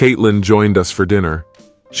 Caitlin joined us for dinner.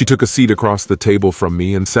 She took a seat across the table from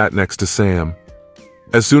me and sat next to Sam.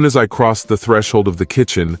 As soon as I crossed the threshold of the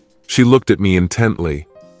kitchen, she looked at me intently.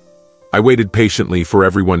 I waited patiently for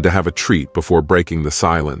everyone to have a treat before breaking the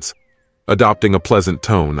silence. Adopting a pleasant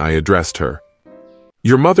tone, I addressed her.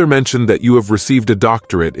 "Your mother mentioned that you have received a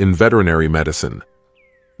doctorate in veterinary medicine."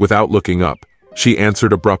 Without looking up, she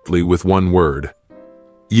answered abruptly with one word.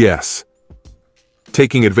 "Yes."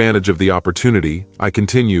 Taking advantage of the opportunity, I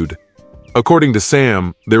continued. According to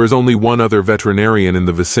Sam, there is only one other veterinarian in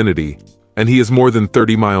the vicinity, and he is more than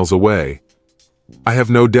 30 miles away. I have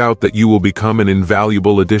no doubt that you will become an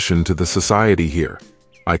invaluable addition to the society here,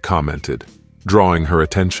 I commented, drawing her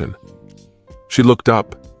attention. She looked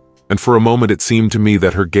up, and for a moment it seemed to me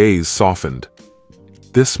that her gaze softened.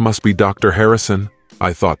 This must be Dr. Harrison,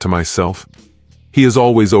 I thought to myself. He is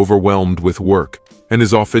always overwhelmed with work and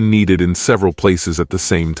is often needed in several places at the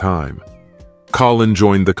same time. Colin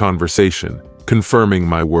joined the conversation, confirming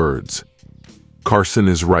my words. Carson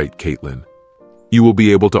is right, Caitlin. You will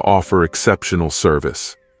be able to offer exceptional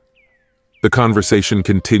service. The conversation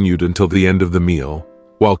continued until the end of the meal,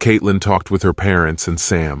 while Caitlin talked with her parents and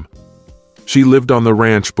Sam. She lived on the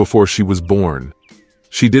ranch before she was born.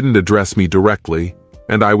 She didn't address me directly,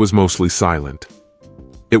 and I was mostly silent.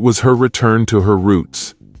 It was her return to her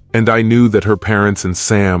roots, and I knew that her parents and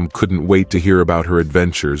Sam couldn't wait to hear about her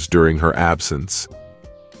adventures during her absence.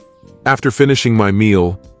 After finishing my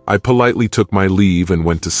meal, I politely took my leave and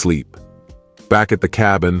went to sleep. Back at the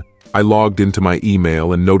cabin, I logged into my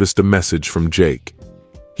email and noticed a message from Jake.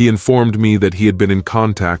 He informed me that he had been in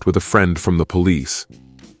contact with a friend from the police.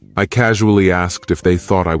 I casually asked if they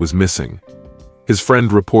thought I was missing. His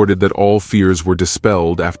friend reported that all fears were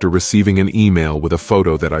dispelled after receiving an email with a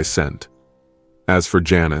photo that I sent. As for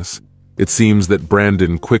Janice, it seems that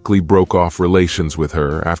Brandon quickly broke off relations with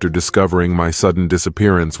her after discovering my sudden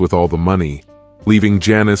disappearance with all the money, leaving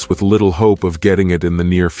Janice with little hope of getting it in the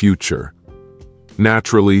near future.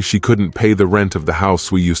 Naturally, she couldn't pay the rent of the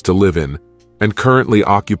house we used to live in, and currently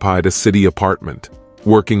occupied a city apartment,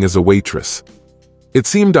 working as a waitress. It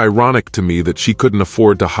seemed ironic to me that she couldn't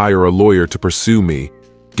afford to hire a lawyer to pursue me,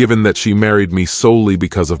 given that she married me solely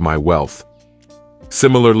because of my wealth.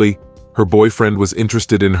 Similarly, her boyfriend was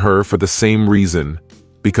interested in her for the same reason,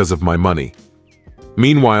 because of my money.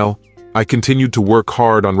 Meanwhile, I continued to work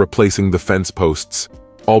hard on replacing the fence posts,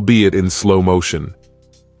 albeit in slow motion.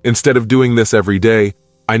 Instead of doing this every day,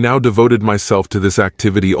 I now devoted myself to this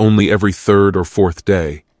activity only every third or fourth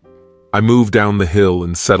day. I moved down the hill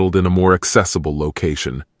and settled in a more accessible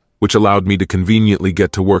location, which allowed me to conveniently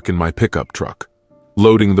get to work in my pickup truck.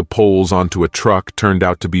 Loading the poles onto a truck turned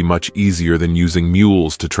out to be much easier than using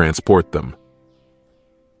mules to transport them.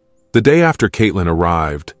 The day after Caitlin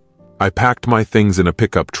arrived, I packed my things in a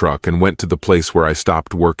pickup truck and went to the place where I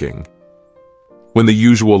stopped working. When the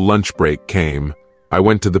usual lunch break came, I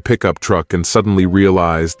went to the pickup truck and suddenly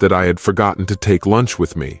realized that I had forgotten to take lunch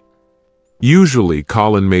with me. Usually,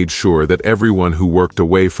 Colin made sure that everyone who worked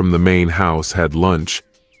away from the main house had lunch,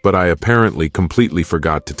 but I apparently completely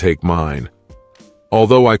forgot to take mine.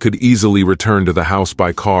 Although I could easily return to the house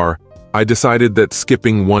by car, I decided that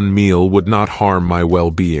skipping one meal would not harm my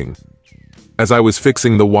well-being. As I was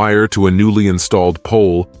fixing the wire to a newly installed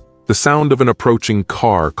pole, the sound of an approaching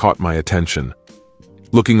car caught my attention.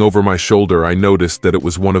 Looking over my shoulder, I noticed that it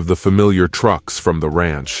was one of the familiar trucks from the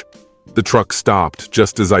ranch. The truck stopped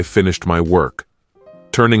just as I finished my work.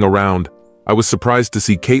 Turning around, I was surprised to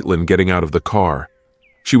see Caitlin getting out of the car.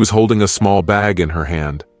 She was holding a small bag in her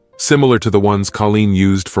hand, similar to the ones Colleen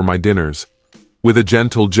used for my dinners. With a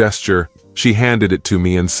gentle gesture, she handed it to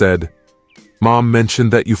me and said, "Mom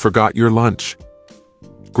mentioned that you forgot your lunch."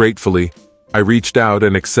 Gratefully, I reached out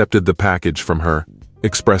and accepted the package from her,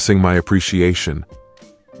 expressing my appreciation.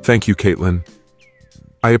 "Thank you, Caitlin.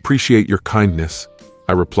 I appreciate your kindness,"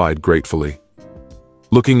 I replied gratefully.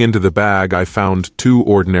 Looking into the bag, I found 2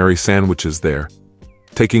 ordinary sandwiches there.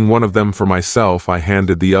 Taking one of them for myself, I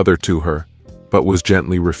handed the other to her, but was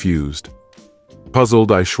gently refused.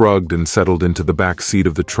 Puzzled, I shrugged and settled into the back seat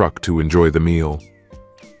of the truck to enjoy the meal.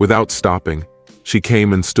 Without stopping, she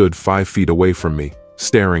came and stood 5 feet away from me,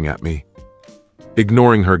 staring at me.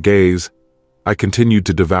 Ignoring her gaze, I continued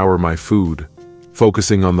to devour my food,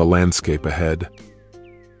 focusing on the landscape ahead.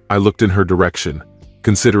 I looked in her direction,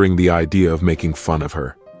 considering the idea of making fun of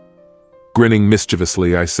her. Grinning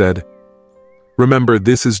mischievously, I said, "Remember,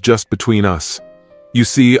 this is just between us. You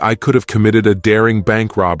see, I could have committed a daring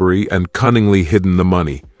bank robbery and cunningly hidden the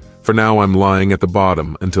money. For now, I'm lying at the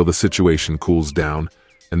bottom until the situation cools down,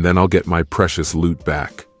 and then I'll get my precious loot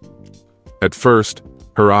back." At first,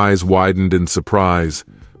 her eyes widened in surprise,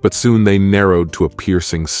 but soon they narrowed to a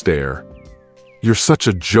piercing stare. "You're such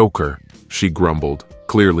a joker," she grumbled,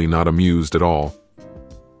 clearly not amused at all.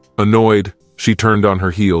 Annoyed, she turned on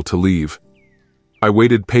her heel to leave. I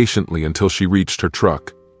waited patiently until she reached her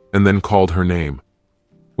truck, and then called her name.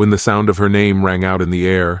 When the sound of her name rang out in the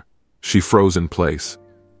air, she froze in place.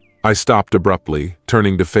 I stopped abruptly,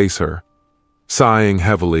 turning to face her. Sighing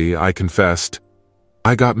heavily, I confessed,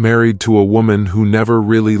 "I got married to a woman who never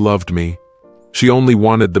really loved me." She only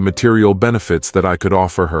wanted the material benefits that I could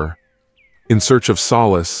offer her. In search of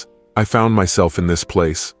solace, I found myself in this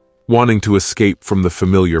place, wanting to escape from the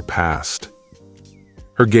familiar past.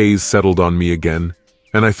 Her gaze settled on me again,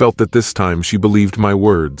 and I felt that this time she believed my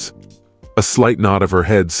words. A slight nod of her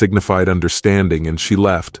head signified understanding, and she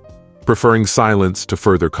left, preferring silence to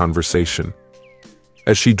further conversation.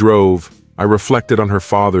 As she drove, I reflected on her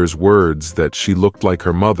father's words that she looked like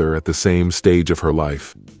her mother at the same stage of her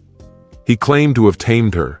life. He claimed to have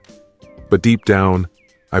tamed her, but deep down,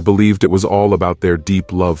 I believed it was all about their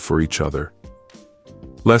deep love for each other.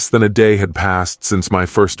 Less than a day had passed since my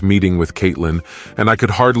first meeting with Caitlin, and I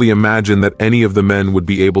could hardly imagine that any of the men would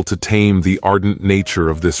be able to tame the ardent nature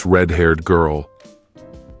of this red-haired girl.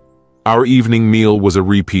 Our evening meal was a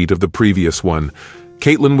repeat of the previous one.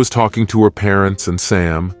 Caitlin was talking to her parents and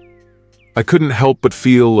Sam. I couldn't help but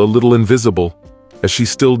feel a little invisible, as she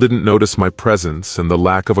still didn't notice my presence and the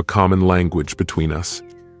lack of a common language between us.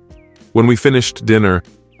 When we finished dinner,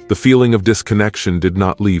 the feeling of disconnection did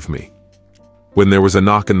not leave me. When there was a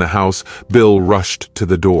knock in the house, Bill rushed to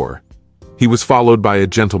the door. He was followed by a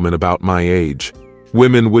gentleman about my age.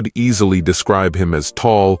 Women would easily describe him as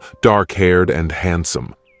tall, dark-haired, and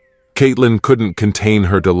handsome. Caitlin couldn't contain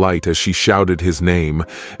her delight as she shouted his name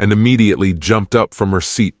and immediately jumped up from her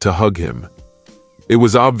seat to hug him. It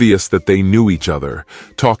was obvious that they knew each other,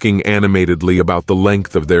 talking animatedly about the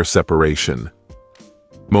length of their separation.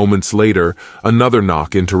 Moments later, another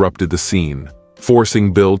knock interrupted the scene,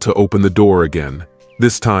 forcing Bill to open the door again,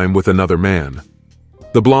 this time with another man.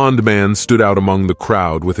 The blonde man stood out among the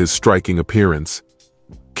crowd with his striking appearance.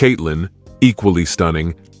 Caitlin, equally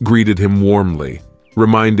stunning, greeted him warmly,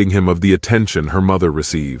 reminding him of the attention her mother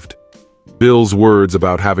received. Bill's words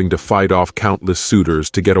about having to fight off countless suitors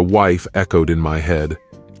to get a wife echoed in my head.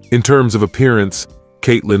 In terms of appearance,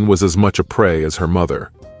 Caitlin was as much a prey as her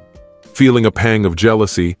mother. Feeling a pang of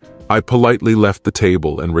jealousy, I politely left the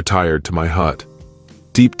table and retired to my hut.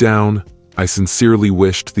 Deep down, I sincerely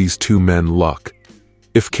wished these two men luck.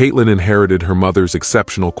 If Caitlin inherited her mother's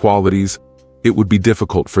exceptional qualities, it would be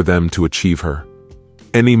difficult for them to achieve her.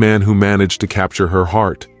 Any man who managed to capture her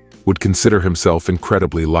heart would consider himself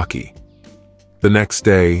incredibly lucky. The next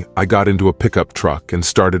day, I got into a pickup truck and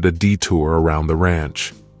started a detour around the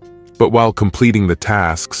ranch. But while completing the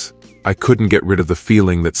tasks, I couldn't get rid of the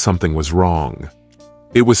feeling that something was wrong.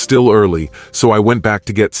 It was still early, so I went back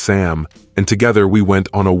to get Sam, and together we went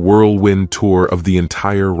on a whirlwind tour of the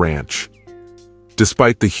entire ranch.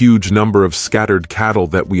 Despite the huge number of scattered cattle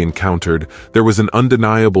that we encountered, there was an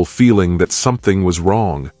undeniable feeling that something was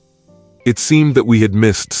wrong. It seemed that we had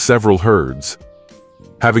missed several herds.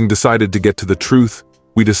 Having decided to get to the truth,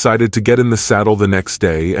 we decided to get in the saddle the next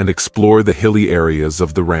day and explore the hilly areas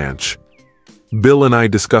of the ranch. Bill and I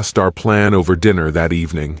discussed our plan over dinner that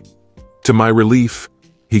evening. To my relief,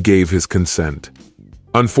 he gave his consent.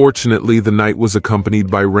 Unfortunately, the night was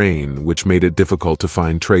accompanied by rain, which made it difficult to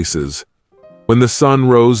find traces. When the sun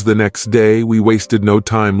rose the next day, we wasted no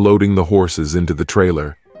time loading the horses into the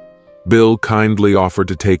trailer. Bill kindly offered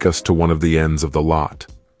to take us to one of the ends of the lot.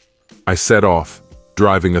 I set off,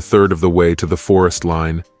 driving a third of the way to the forest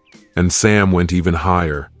line, and Sam went even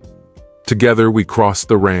higher. Together we crossed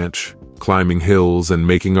the ranch, climbing hills and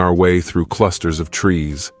making our way through clusters of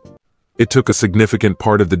trees. It took a significant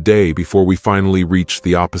part of the day before we finally reached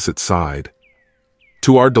the opposite side.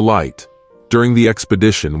 To our delight, during the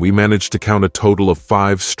expedition we managed to count a total of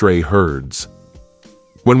 5 stray herds.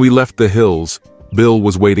 When we left the hills, Bill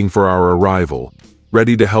was waiting for our arrival,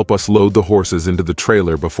 ready to help us load the horses into the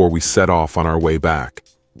trailer before we set off on our way back.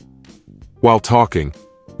 While talking,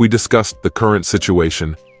 we discussed the current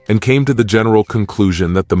situation and came to the general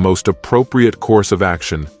conclusion that the most appropriate course of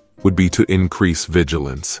action would be to increase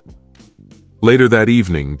vigilance. Later that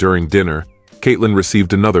evening, during dinner, Caitlin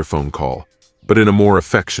received another phone call, but in a more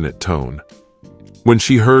affectionate tone. When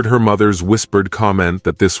she heard her mother's whispered comment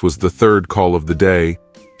that this was the 3rd call of the day,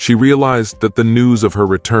 she realized that the news of her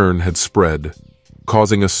return had spread,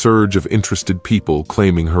 causing a surge of interested people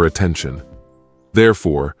claiming her attention.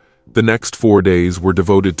 Therefore, the next 4 days were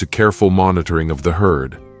devoted to careful monitoring of the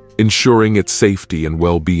herd, ensuring its safety and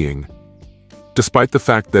well-being. Despite the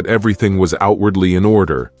fact that everything was outwardly in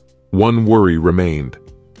order, one worry remained: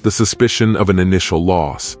 the suspicion of an initial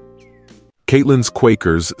loss. Caitlin's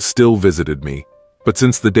Quakers still visited me, but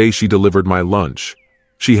since the day she delivered my lunch,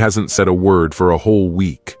 she hasn't said a word for a whole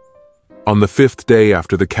week. On the 5th day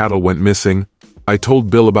after the cattle went missing, I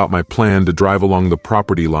told Bill about my plan to drive along the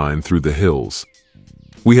property line through the hills.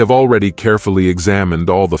 We have already carefully examined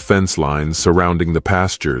all the fence lines surrounding the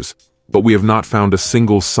pastures, but we have not found a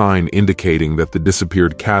single sign indicating that the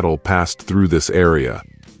disappeared cattle passed through this area.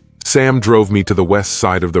 Sam drove me to the west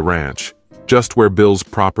side of the ranch, just where Bill's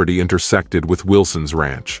property intersected with Wilson's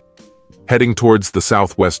ranch. Heading towards the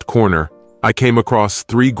southwest corner, I came across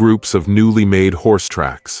 3 groups of newly made horse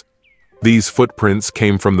tracks. These footprints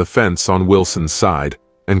came from the fence on Wilson's side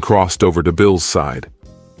and crossed over to Bill's side.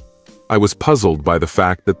 I was puzzled by the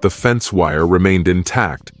fact that the fence wire remained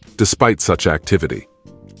intact despite such activity.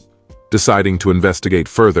 Deciding to investigate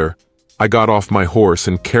further, I got off my horse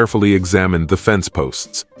and carefully examined the fence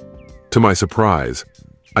posts. To my surprise,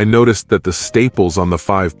 I noticed that the staples on the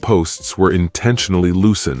 5 posts were intentionally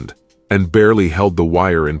loosened and barely held the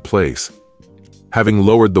wire in place. Having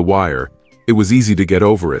lowered the wire, it was easy to get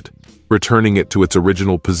over it, returning it to its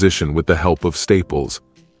original position with the help of staples.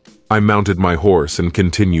 I mounted my horse and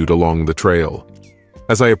continued along the trail.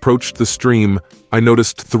 As I approached the stream, I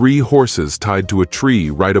noticed 3 horses tied to a tree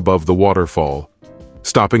right above the waterfall.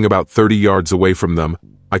 Stopping about 30 yards away from them,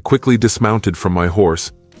 I quickly dismounted from my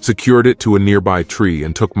horse, secured it to a nearby tree,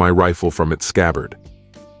 and took my rifle from its scabbard.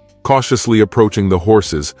 Cautiously approaching the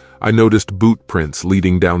horses, I noticed boot prints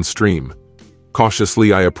leading downstream.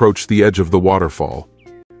 Cautiously, I approached the edge of the waterfall.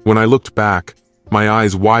 When I looked back, my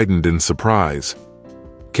eyes widened in surprise.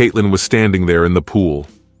 Caitlin was standing there in the pool,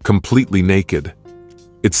 completely naked.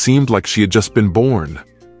 It seemed like she had just been born.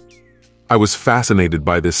 I was fascinated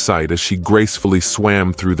by this sight as she gracefully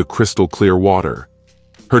swam through the crystal-clear water.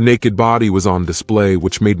 Her naked body was on display,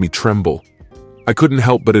 which made me tremble. I couldn't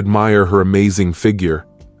help but admire her amazing figure,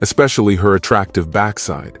 especially her attractive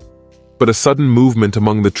backside. But a sudden movement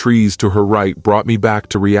among the trees to her right brought me back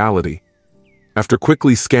to reality. After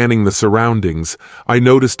quickly scanning the surroundings, I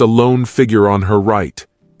noticed a lone figure on her right,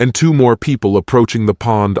 and 2 more people approaching the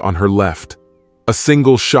pond on her left. A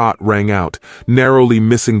single shot rang out, narrowly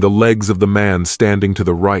missing the legs of the man standing to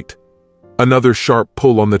the right. Another sharp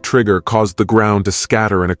pull on the trigger caused the ground to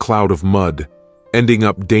scatter in a cloud of mud, ending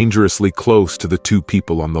up dangerously close to the 2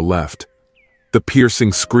 people on the left. The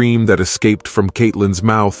piercing scream that escaped from Caitlin's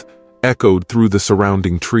mouth echoed through the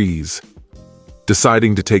surrounding trees.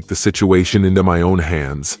 Deciding to take the situation into my own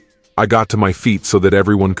hands, I got to my feet so that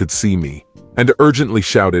everyone could see me, and urgently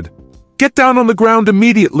shouted, "Get down on the ground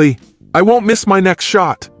immediately! I won't miss my next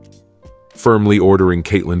shot!" Firmly ordering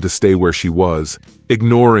Caitlin to stay where she was,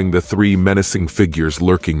 ignoring the 3 menacing figures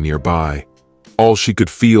lurking nearby. All she could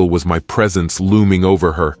feel was my presence looming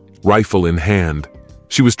over her, rifle in hand.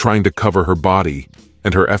 She was trying to cover her body,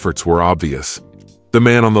 and her efforts were obvious. The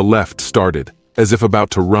man on the left started, as if about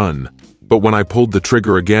to run, but when I pulled the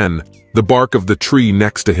trigger again, the bark of the tree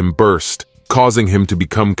next to him burst, causing him to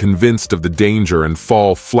become convinced of the danger and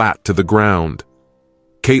fall flat to the ground.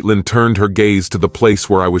 Caitlin turned her gaze to the place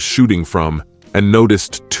where I was shooting from and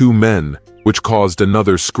noticed 2 men, which caused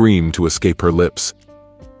another scream to escape her lips.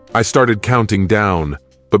 I started counting down,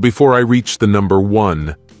 but before I reached the number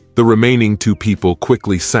 1, the remaining 2 people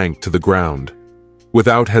quickly sank to the ground.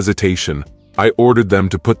 Without hesitation, I ordered them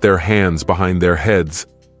to put their hands behind their heads,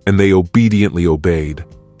 and they obediently obeyed.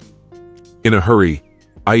 In a hurry,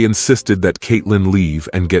 I insisted that Caitlin leave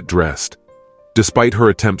and get dressed. Despite her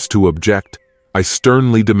attempts to object, I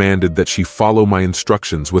sternly demanded that she follow my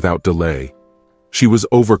instructions without delay. She was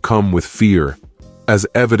overcome with fear, as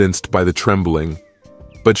evidenced by the trembling,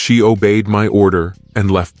 but she obeyed my order and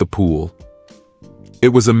left the pool. It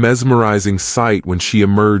was a mesmerizing sight when she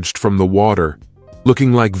emerged from the water,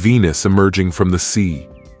 looking like Venus emerging from the sea.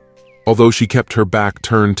 Although she kept her back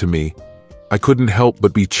turned to me, I couldn't help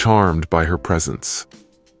but be charmed by her presence.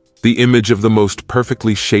 The image of the most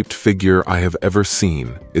perfectly shaped figure I have ever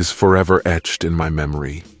seen is forever etched in my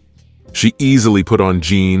memory. She easily put on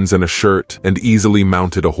jeans and a shirt and easily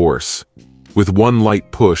mounted a horse. With one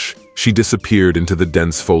light push, she disappeared into the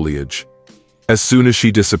dense foliage. As soon as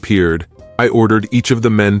she disappeared, I ordered each of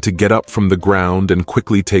the men to get up from the ground and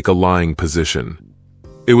quickly take a lying position.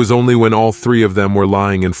 It was only when all 3 of them were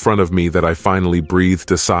lying in front of me that I finally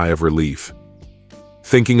breathed a sigh of relief.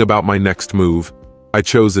 Thinking about my next move, I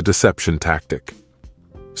chose a deception tactic.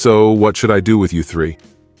 "So, what should I do with you 3?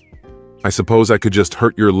 I suppose I could just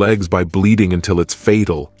hurt your legs by bleeding until it's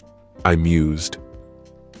fatal," I mused.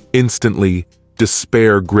 Instantly,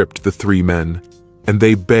 despair gripped the 3 men, and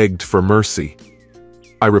they begged for mercy.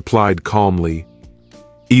 I replied calmly,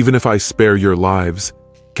 "Even if I spare your lives,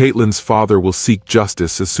 Caitlin's father will seek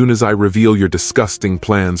justice as soon as I reveal your disgusting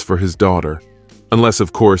plans for his daughter. Unless,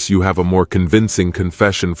 of course, you have a more convincing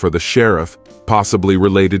confession for the sheriff, possibly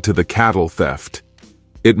related to the cattle theft.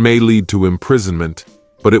 It may lead to imprisonment,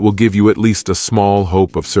 but it will give you at least a small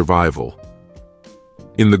hope of survival."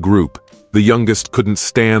 In the group, the youngest couldn't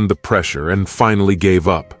stand the pressure and finally gave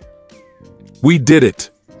up. "We did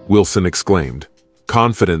it!" Wilson exclaimed,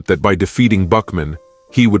 confident that by defeating Buckman,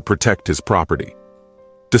 he would protect his property.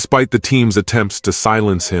 Despite the team's attempts to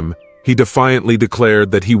silence him, he defiantly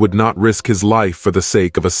declared that he would not risk his life for the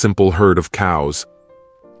sake of a simple herd of cows.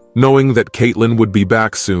 Knowing that Caitlin would be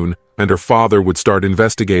back soon and her father would start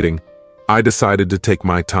investigating, I decided to take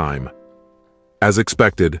my time. As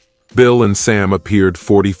expected, Bill and Sam appeared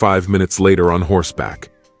 45 minutes later on horseback.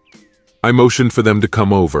 I motioned for them to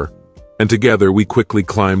come over, and together we quickly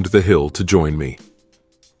climbed the hill to join me.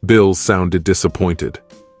 Bill sounded disappointed.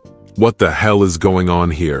 "What the hell is going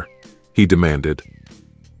on here?" he demanded.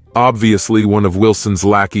 Obviously, one of Wilson's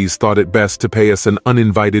lackeys thought it best to pay us an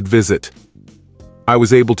uninvited visit. I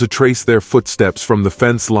was able to trace their footsteps from the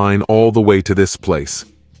fence line all the way to this place.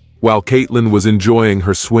 While Caitlin was enjoying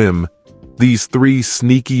her swim, these three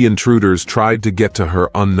sneaky intruders tried to get to her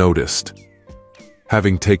unnoticed.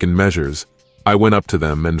 Having taken measures, I went up to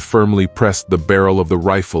them and firmly pressed the barrel of the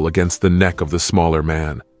rifle against the neck of the smaller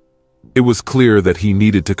man. It was clear that he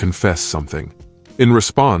needed to confess something. In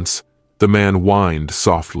response, the man whined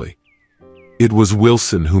softly. It was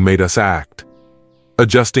Wilson who made us act.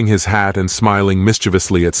 Adjusting his hat and smiling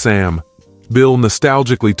mischievously at Sam, Bill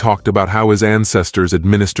nostalgically talked about how his ancestors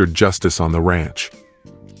administered justice on the ranch.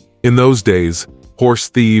 In those days, horse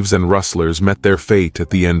thieves and rustlers met their fate at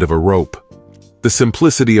the end of a rope. The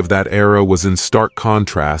simplicity of that era was in stark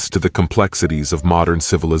contrast to the complexities of modern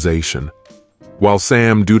civilization. While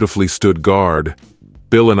Sam dutifully stood guard,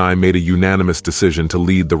 Bill and I made a unanimous decision to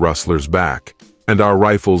lead the rustlers back, and our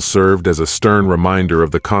rifles served as a stern reminder of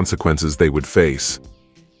the consequences they would face.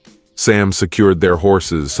 Sam secured their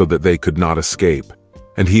horses so that they could not escape,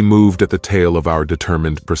 and he moved at the tail of our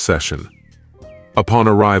determined procession. Upon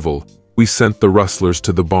arrival, we sent the rustlers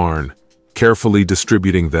to the barn, carefully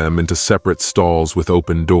distributing them into separate stalls with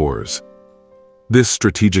open doors. This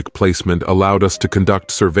strategic placement allowed us to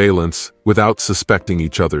conduct surveillance without suspecting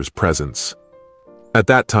each other's presence. At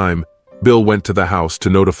that time, Bill went to the house to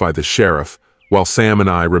notify the sheriff, while Sam and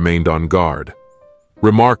I remained on guard.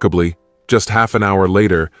 Remarkably, just half an hour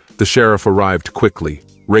later, the sheriff arrived quickly,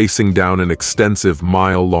 racing down an extensive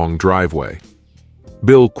mile-long driveway.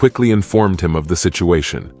 Bill quickly informed him of the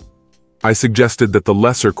situation. I suggested that the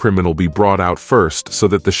lesser criminal be brought out first so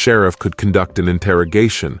that the sheriff could conduct an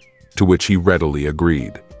interrogation, to which he readily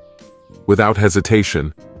agreed. Without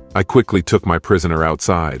hesitation, I quickly took my prisoner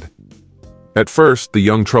outside. At first, the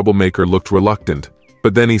young troublemaker looked reluctant,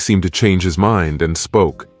 but then he seemed to change his mind and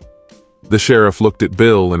spoke. The sheriff looked at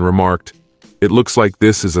Bill and remarked, "It looks like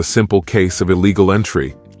this is a simple case of illegal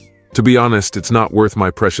entry. To be honest, it's not worth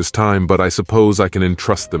my precious time, but I suppose I can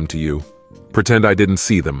entrust them to you. Pretend I didn't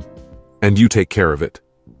see them, and you take care of it."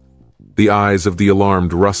 The eyes of the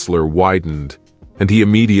alarmed rustler widened, and he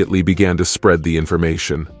immediately began to spread the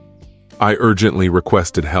information. I urgently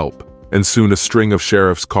requested help, and soon a string of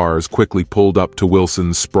sheriff's cars quickly pulled up to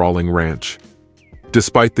Wilson's sprawling ranch.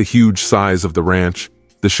 Despite the huge size of the ranch,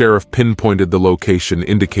 the sheriff pinpointed the location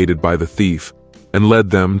indicated by the thief and led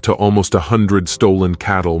them to almost 100 stolen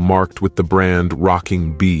cattle marked with the brand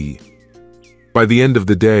Rocking B. By the end of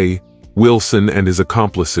the day, Wilson and his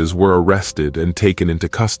accomplices were arrested and taken into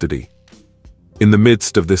custody. In the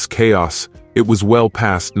midst of this chaos, it was well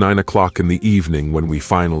past 9 o'clock in the evening when we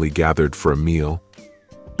finally gathered for a meal.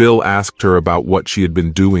 Bill asked her about what she had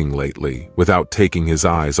been doing lately, without taking his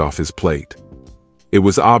eyes off his plate. It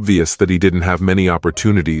was obvious that he didn't have many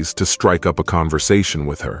opportunities to strike up a conversation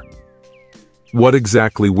with her. "What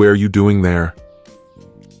exactly were you doing there?"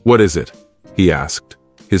 "What is it?" he asked,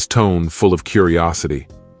 his tone full of curiosity.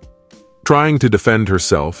 Trying to defend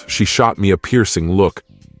herself, she shot me a piercing look,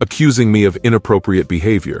 accusing me of inappropriate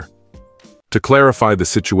behavior. To clarify the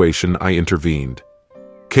situation, I intervened.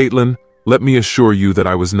 "Caitlin, let me assure you that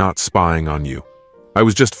I was not spying on you. I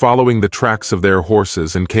was just following the tracks of their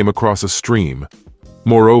horses and came across a stream.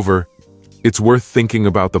 Moreover, it's worth thinking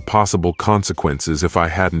about the possible consequences if I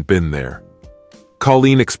hadn't been there."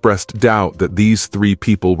 Colleen expressed doubt that these three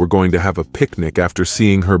people were going to have a picnic after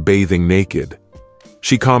seeing her bathing naked.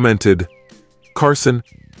 She commented, "Carson,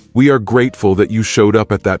 we are grateful that you showed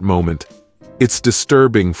up at that moment. It's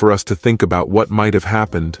disturbing for us to think about what might have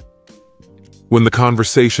happened." When the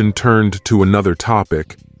conversation turned to another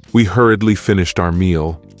topic, we hurriedly finished our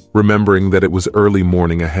meal, remembering that it was early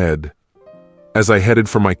morning ahead. As I headed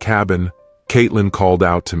for my cabin, Caitlin called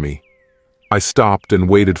out to me. I stopped and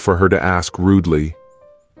waited for her to ask rudely,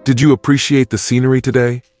 "Did you appreciate the scenery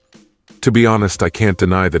today?" To be honest, I can't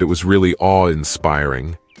deny that it was really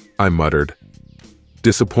awe-inspiring, I muttered.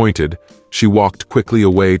 Disappointed, she walked quickly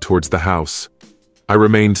away towards the house. I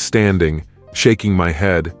remained standing, shaking my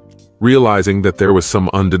head, realizing that there was some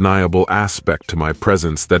undeniable aspect to my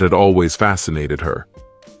presence that had always fascinated her.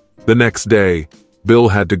 The next day, Bill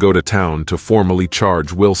had to go to town to formally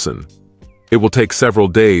charge Wilson. It will take several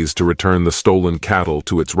days to return the stolen cattle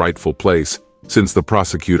to its rightful place, since the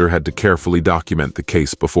prosecutor had to carefully document the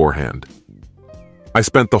case beforehand. I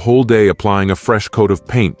spent the whole day applying a fresh coat of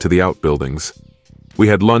paint to the outbuildings. We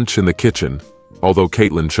had lunch in the kitchen, although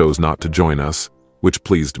Caitlin chose not to join us, which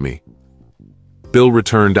pleased me. Bill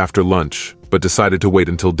returned after lunch, but decided to wait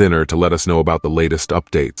until dinner to let us know about the latest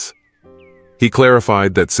updates. He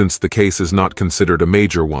clarified that since the case is not considered a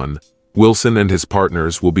major one, Wilson and his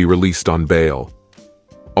partners will be released on bail.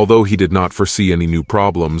 Although he did not foresee any new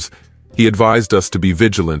problems, he advised us to be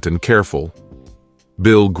vigilant and careful.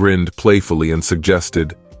 Bill grinned playfully and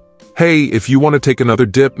suggested, "Hey, if you want to take another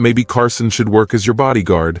dip, maybe Carson should work as your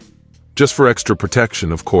bodyguard. Just for extra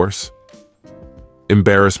protection, of course."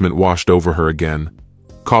 Embarrassment washed over her again,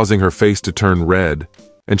 causing her face to turn red,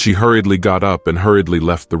 and she hurriedly got up and hurriedly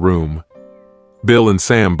left the room. Bill and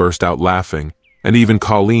Sam burst out laughing, and even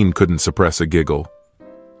Colleen couldn't suppress a giggle.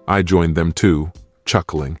 I joined them too,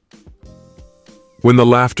 chuckling. When the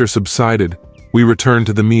laughter subsided, we returned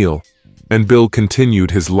to the meal, and Bill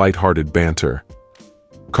continued his light-hearted banter.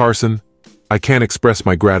 "Carson, I can't express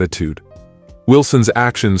my gratitude. Wilson's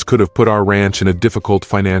actions could have put our ranch in a difficult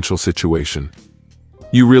financial situation.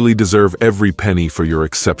 You really deserve every penny for your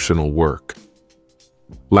exceptional work."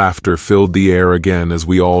 Laughter filled the air again as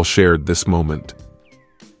we all shared this moment.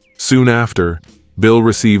 Soon after, Bill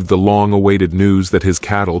received the long-awaited news that his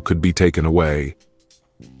cattle could be taken away.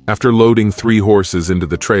 After loading 3 horses into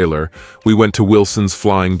the trailer, we went to Wilson's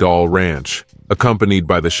Flying Doll Ranch, accompanied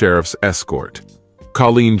by the sheriff's escort.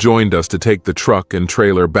 Colleen joined us to take the truck and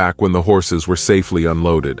trailer back when the horses were safely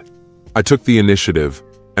unloaded. I took the initiative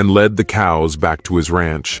and led the cows back to his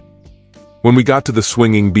ranch. When we got to the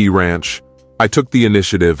Swinging Bee Ranch, I took the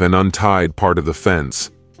initiative and untied part of the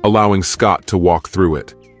fence, allowing Scott to walk through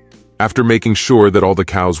it. After making sure that all the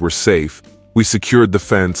cows were safe, we secured the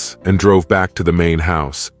fence and drove back to the main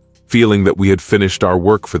house, feeling that we had finished our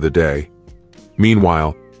work for the day.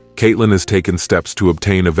 Meanwhile, Caitlin has taken steps to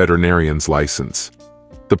obtain a veterinarian's license.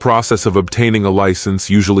 The process of obtaining a license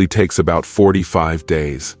usually takes about 45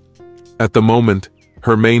 days. At the moment,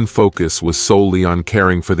 her main focus was solely on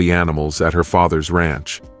caring for the animals at her father's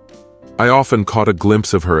ranch. I often caught a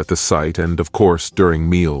glimpse of her at the site and, of course, during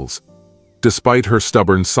meals. Despite her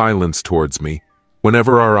stubborn silence towards me,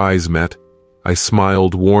 whenever our eyes met, I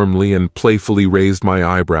smiled warmly and playfully raised my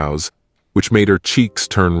eyebrows, which made her cheeks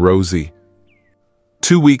turn rosy.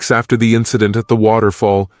 2 weeks after the incident at the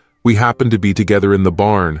waterfall, we happened to be together in the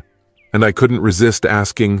barn, and I couldn't resist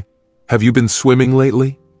asking, "Have you been swimming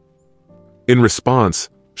lately?" In response,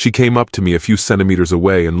 she came up to me a few centimeters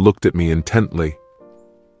away and looked at me intently.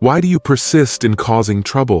 "Why do you persist in causing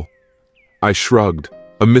trouble?" I shrugged.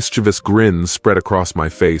 A mischievous grin spread across my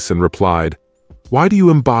face and replied, "Why do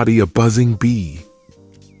you embody a buzzing bee?"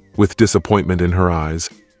 With disappointment in her eyes,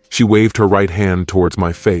 she waved her right hand towards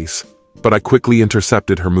my face, but I quickly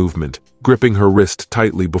intercepted her movement, gripping her wrist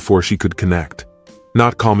tightly before she could connect.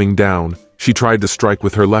 Not calming down, she tried to strike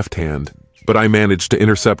with her left hand, but I managed to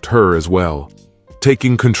intercept her as well.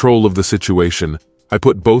 Taking control of the situation, I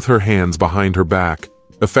put both her hands behind her back,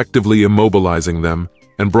 effectively immobilizing them,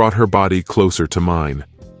 and brought her body closer to mine.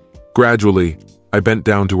 Gradually, I bent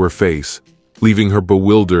down to her face, leaving her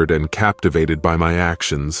bewildered and captivated by my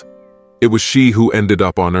actions. It was she who ended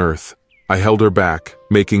up on Earth. I held her back,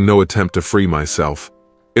 making no attempt to free myself.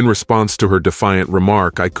 In response to her defiant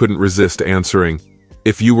remark, I couldn't resist answering,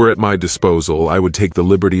 "If you were at my disposal, I would take the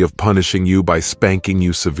liberty of punishing you by spanking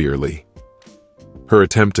you severely." Her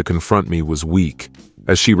attempt to confront me was weak,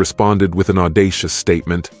 as she responded with an audacious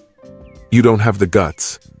statement, "You don't have the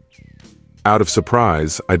guts." Out of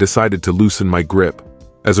surprise, I decided to loosen my grip,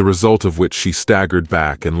 as a result of which she staggered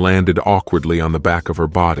back and landed awkwardly on the back of her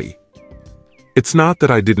body. It's not that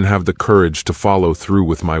I didn't have the courage to follow through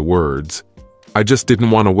with my words. I just didn't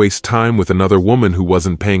want to waste time with another woman who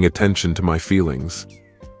wasn't paying attention to my feelings.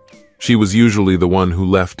 She was usually the one who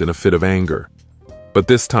left in a fit of anger, but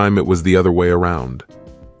this time it was the other way around.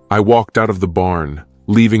 I walked out of the barn,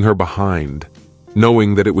 leaving her behind,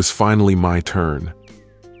 knowing that it was finally my turn.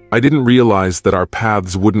 I didn't realize that our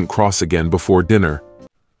paths wouldn't cross again before dinner.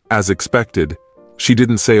 As expected, she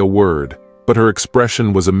didn't say a word, but her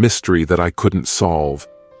expression was a mystery that I couldn't solve.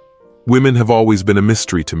 Women have always been a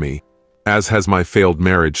mystery to me, as has my failed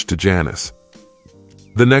marriage to Janice.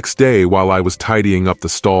 The next day, while I was tidying up the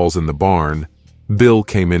stalls in the barn, Bill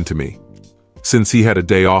came into me. Since he had a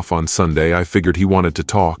day off on Sunday, I figured he wanted to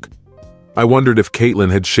talk. I wondered if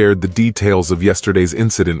Caitlin had shared the details of yesterday's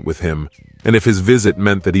incident with him, and if his visit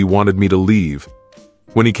meant that he wanted me to leave.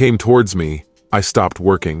 When he came towards me, I stopped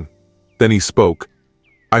working. Then he spoke,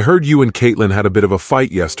 I heard you and Caitlin had a bit of a fight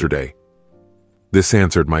yesterday. This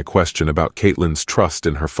answered my question about Caitlin's trust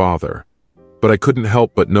in her father, but I couldn't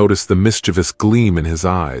help but notice the mischievous gleam in his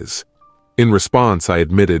eyes. In response, I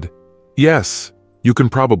admitted, "Yes, you can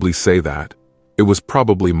probably say that. It was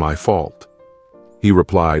probably my fault." He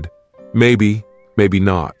replied, "Maybe, maybe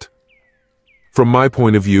not. From my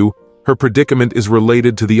point of view, her predicament is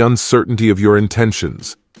related to the uncertainty of your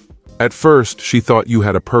intentions. At first, she thought you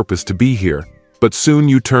had a purpose to be here, but soon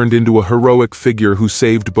you turned into a heroic figure who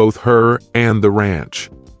saved both her and the ranch.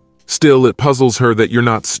 Still, it puzzles her that you're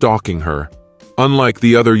not stalking her, unlike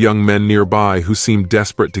the other young men nearby who seem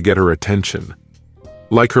desperate to get her attention.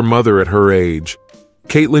 Like her mother at her age,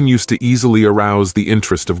 Caitlin used to easily arouse the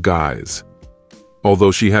interest of guys.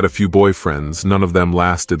 Although she had a few boyfriends, none of them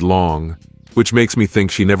lasted long, which makes me think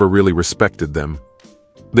she never really respected them.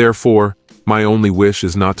 Therefore, my only wish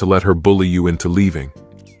is not to let her bully you into leaving.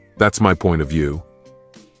 That's my point of view.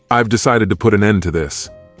 I've decided to put an end to this."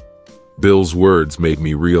 Bill's words made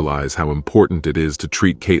me realize how important it is to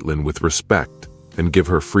treat Caitlin with respect and give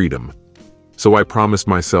her freedom. So I promised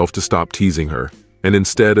myself to stop teasing her and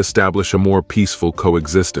instead establish a more peaceful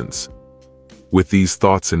coexistence. With these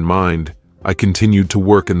thoughts in mind, I continued to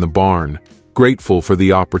work in the barn, grateful for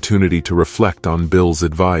the opportunity to reflect on Bill's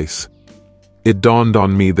advice. It dawned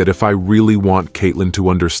on me that if I really want Caitlin to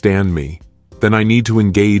understand me, then I need to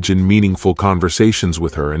engage in meaningful conversations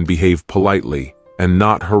with her and behave politely and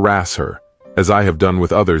not harass her, as I have done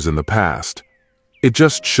with others in the past. It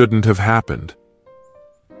just shouldn't have happened.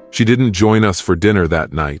 She didn't join us for dinner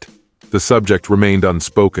that night. The subject remained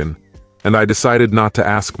unspoken, and I decided not to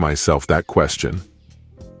ask myself that question.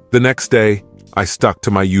 The next day, I stuck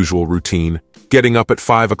to my usual routine, getting up at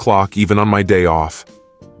 5 o'clock even on my day off.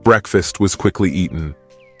 Breakfast was quickly eaten.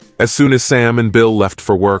 As soon as Sam and Bill left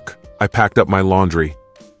for work, I packed up my laundry.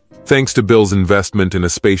 Thanks to Bill's investment in a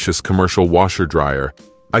spacious commercial washer-dryer,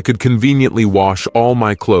 I could conveniently wash all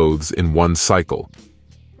my clothes in one cycle.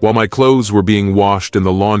 While my clothes were being washed in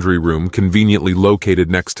the laundry room conveniently located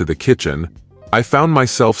next to the kitchen, I found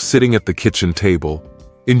myself sitting at the kitchen table,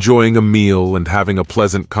 enjoying a meal and having a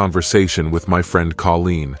pleasant conversation with my friend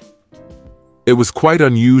Colleen. It was quite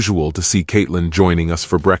unusual to see Caitlin joining us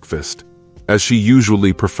for breakfast, as she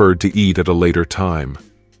usually preferred to eat at a later time.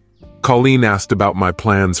 Colleen asked about my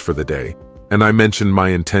plans for the day, and I mentioned my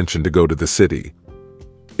intention to go to the city.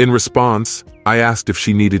 In response, I asked if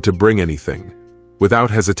she needed to bring anything. Without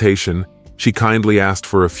hesitation, she kindly asked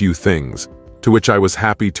for a few things, to which I was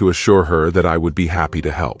happy to assure her that I would be happy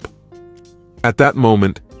to help. At that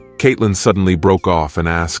moment, Caitlin suddenly broke off and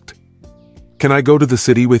asked, "Can I go to the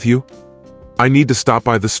city with you? I need to stop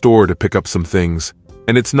by the store to pick up some things,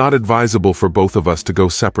 and it's not advisable for both of us to go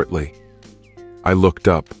separately." I looked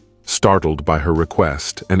up, startled by her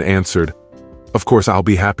request, and answered, "Of course, I'll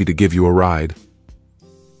be happy to give you a ride."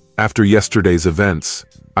 After yesterday's events,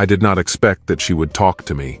 I did not expect that she would talk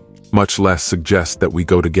to me, much less suggest that we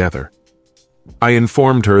go together. I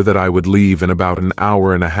informed her that I would leave in about an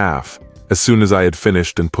hour and a half, as soon as I had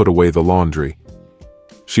finished and put away the laundry.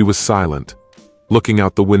 She was silent, looking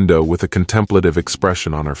out the window with a contemplative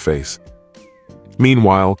expression on her face.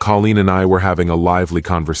 Meanwhile, Colleen and I were having a lively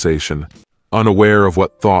conversation, unaware of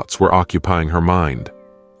what thoughts were occupying her mind.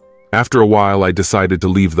 After a while, I decided to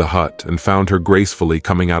leave the hut and found her gracefully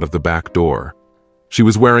coming out of the back door. She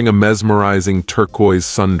was wearing a mesmerizing turquoise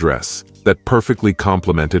sundress that perfectly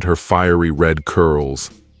complemented her fiery red curls.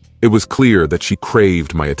 It was clear that she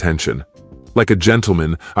craved my attention. Like a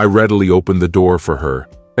gentleman, I readily opened the door for her,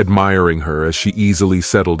 admiring her as she easily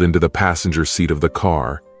settled into the passenger seat of the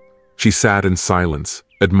car. She sat in silence,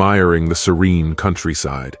 admiring the serene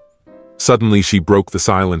countryside. Suddenly, she broke the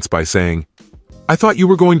silence by saying, "I thought you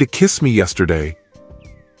were going to kiss me yesterday."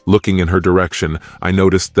 Looking in her direction, I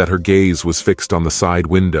noticed that her gaze was fixed on the side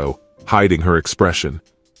window, hiding her expression.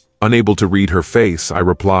 Unable to read her face, I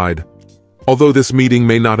replied, "Although this meeting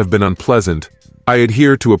may not have been unpleasant, I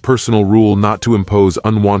adhere to a personal rule not to impose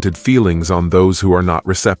unwanted feelings on those who are not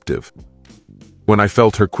receptive." When I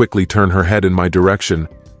felt her quickly turn her head in my direction,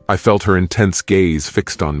 I felt her intense gaze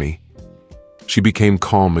fixed on me. She became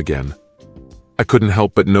calm again. I couldn't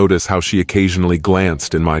help but notice how she occasionally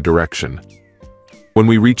glanced in my direction. When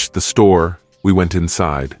we reached the store, we went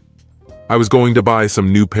inside. I was going to buy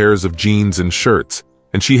some new pairs of jeans and shirts,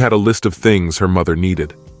 and she had a list of things her mother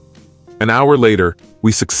needed. An hour later,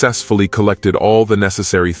 we successfully collected all the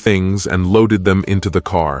necessary things and loaded them into the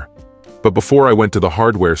car. But before I went to the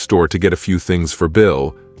hardware store to get a few things for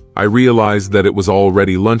Bill, I realized that it was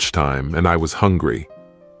already lunchtime and I was hungry.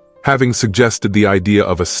 Having suggested the idea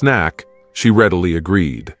of a snack, she readily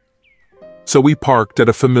agreed. So we parked at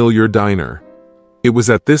a familiar diner. It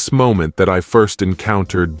was at this moment that I first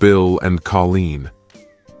encountered Bill and Colleen.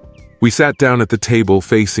 We sat down at the table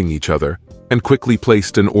facing each other and quickly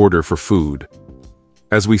placed an order for food.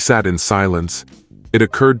 As we sat in silence, it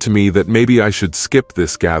occurred to me that maybe I should skip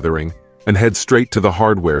this gathering and head straight to the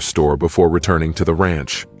hardware store before returning to the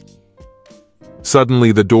ranch.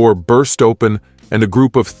 Suddenly, the door burst open and a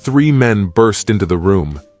group of 3 men burst into the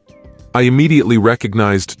room. I immediately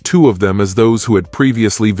recognized 2 of them as those who had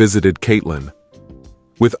previously visited Caitlin.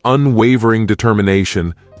 With unwavering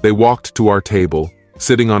determination, they walked to our table,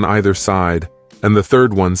 sitting on either side, and the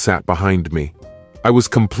third one sat behind me. I was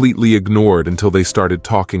completely ignored until they started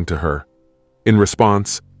talking to her. In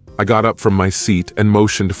response, I got up from my seat and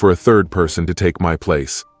motioned for a third person to take my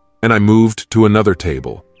place, and I moved to another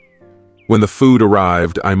table. When the food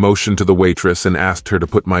arrived, I motioned to the waitress and asked her to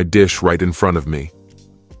put my dish right in front of me.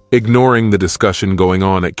 Ignoring the discussion going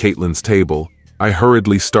on at Caitlin's table, I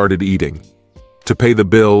hurriedly started eating. To pay the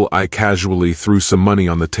bill, I casually threw some money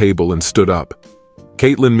on the table and stood up.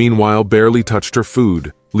 Caitlin, meanwhile, barely touched her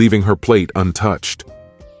food, leaving her plate untouched.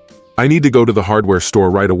 "I need to go to the hardware store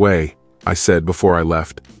right away," I said before I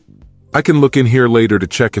left. "I can look in here later to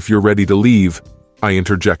check if you're ready to leave," I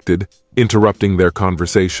interjected, interrupting their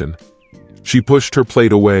conversation. She pushed her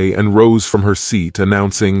plate away and rose from her seat,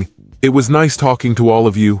 announcing, "It was nice talking to all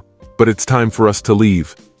of you, but it's time for us to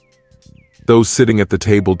leave." Those sitting at the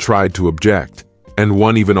table tried to object, and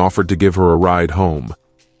one even offered to give her a ride home.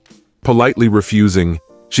 Politely refusing,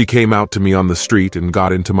 she came out to me on the street and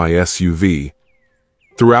got into my SUV.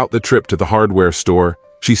 Throughout the trip to the hardware store,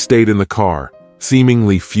 she stayed in the car,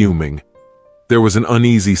 seemingly fuming. There was an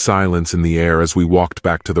uneasy silence in the air as we walked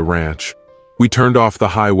back to the ranch. We turned off the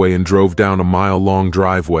highway and drove down a mile-long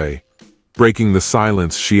driveway. Breaking the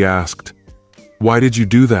silence, she asked, "Why did you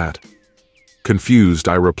do that?" Confused,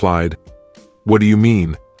 I replied, "What do you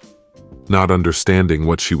mean?" Not understanding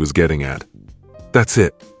what she was getting at. "That's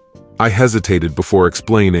it." I hesitated before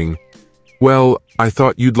explaining, "Well, I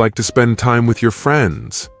thought you'd like to spend time with your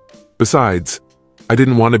friends. Besides, I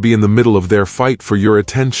didn't want to be in the middle of their fight for your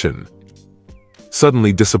attention."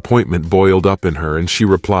 Suddenly, disappointment boiled up in her, and she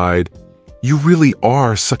replied, "You really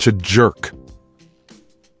are such a jerk."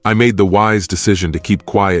 I made the wise decision to keep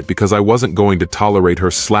quiet because I wasn't going to tolerate her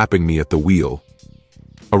slapping me at the wheel.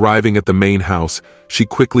 Arriving at the main house, she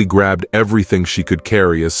quickly grabbed everything she could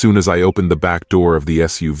carry as soon as I opened the back door of the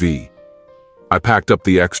SUV. I packed up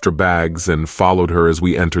the extra bags and followed her as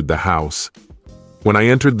we entered the house. When I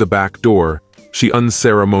entered the back door, she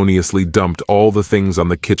unceremoniously dumped all the things on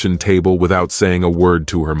the kitchen table without saying a word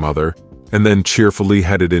to her mother, and then cheerfully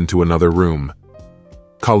headed into another room.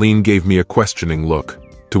 Colleen gave me a questioning look,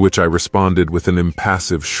 to which I responded with an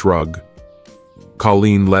impassive shrug.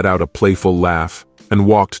 Colleen let out a playful laugh and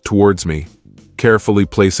walked towards me, carefully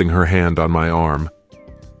placing her hand on my arm.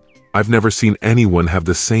 "I've never seen anyone have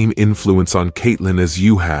the same influence on Caitlin as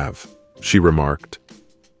you have," she remarked.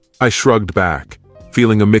 I shrugged back,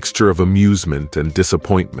 feeling a mixture of amusement and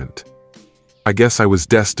disappointment. "I guess I was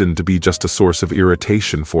destined to be just a source of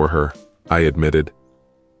irritation for her," I admitted.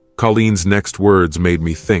 Colleen's next words made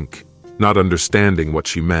me think, not understanding what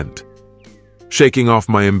she meant. Shaking off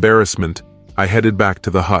my embarrassment, I headed back to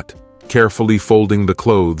the hut, carefully folding the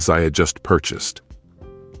clothes I had just purchased.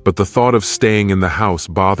 But the thought of staying in the house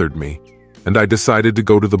bothered me, and I decided to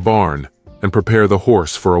go to the barn and prepare the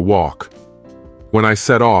horse for a walk. When I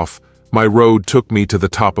set off, my road took me to the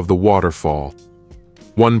top of the waterfall.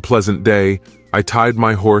 One pleasant day, I tied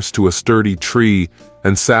my horse to a sturdy tree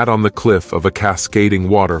and sat on the cliff of a cascading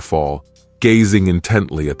waterfall, gazing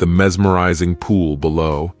intently at the mesmerizing pool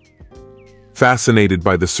below. Fascinated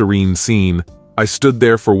by the serene scene, I stood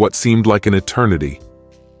there for what seemed like an eternity.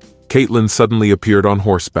 Caitlin suddenly appeared on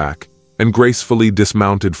horseback and gracefully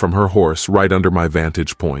dismounted from her horse right under my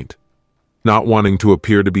vantage point. Not wanting to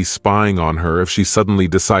appear to be spying on her if she suddenly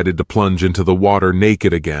decided to plunge into the water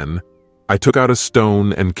naked again, I took out a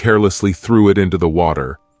stone and carelessly threw it into the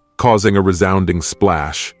water, causing a resounding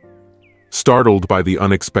splash. Startled by the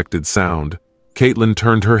unexpected sound, Caitlin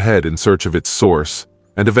turned her head in search of its source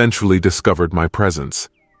and eventually discovered my presence.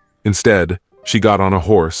 Instead, she got on a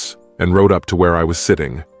horse and rode up to where I was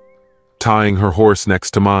sitting. Tying her horse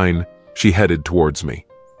next to mine, she headed towards me.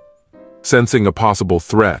 Sensing a possible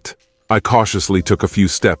threat, I cautiously took a few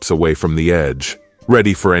steps away from the edge,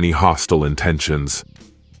 ready for any hostile intentions.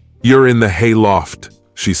 "You're in the hayloft,"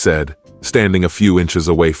 she said, standing a few inches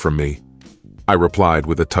away from me. I replied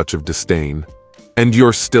with a touch of disdain. "And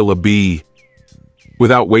you're still a bee."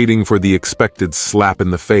 Without waiting for the expected slap in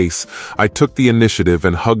the face, I took the initiative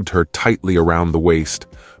and hugged her tightly around the waist,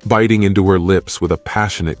 biting into her lips with a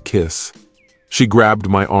passionate kiss. She grabbed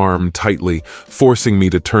my arm tightly, forcing me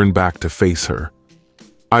to turn back to face her.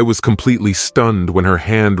 I was completely stunned when her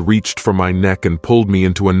hand reached for my neck and pulled me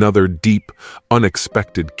into another deep,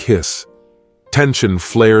 unexpected kiss. Tension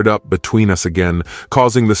flared up between us again,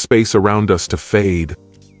 causing the space around us to fade.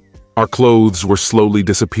 Our clothes were slowly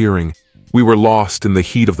disappearing. We were lost in the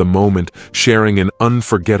heat of the moment, sharing an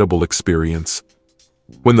unforgettable experience.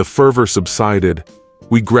 When the fervor subsided,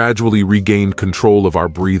 we gradually regained control of our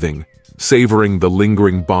breathing, savoring the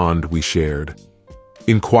lingering bond we shared.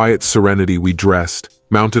 In quiet serenity, we dressed,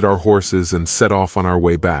 mounted our horses, and set off on our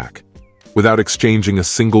way back. Without exchanging a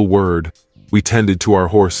single word, we tended to our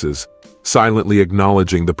horses, silently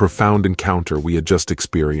acknowledging the profound encounter we had just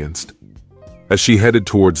experienced. As she headed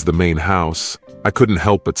towards the main house, I couldn't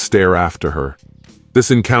help but stare after her.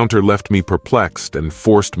 This encounter left me perplexed and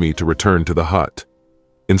forced me to return to the hut.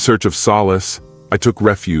 In search of solace, I took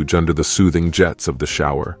refuge under the soothing jets of the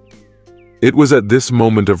shower. It was at this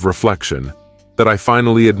moment of reflection that I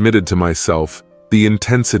finally admitted to myself the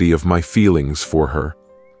intensity of my feelings for her.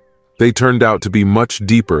 They turned out to be much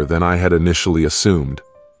deeper than I had initially assumed.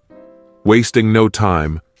 Wasting no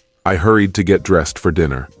time, I hurried to get dressed for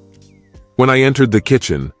dinner. When I entered the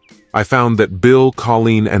kitchen, I found that Bill,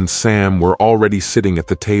 Colleen, and Sam were already sitting at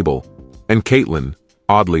the table, and Caitlin,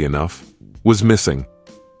 oddly enough, was missing.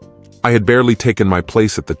 I had barely taken my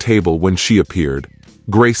place at the table when she appeared,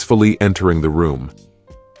 gracefully entering the room.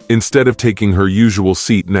 Instead of taking her usual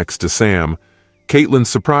seat next to Sam, Caitlin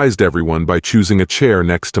surprised everyone by choosing a chair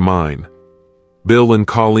next to mine. Bill and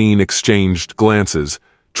Colleen exchanged glances,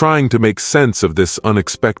 trying to make sense of this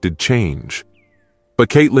unexpected change. But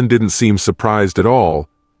Caitlin didn't seem surprised at all,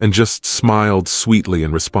 and just smiled sweetly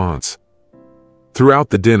in response. Throughout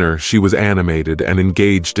the dinner, she was animated and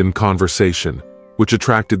engaged in conversation, which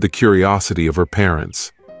attracted the curiosity of her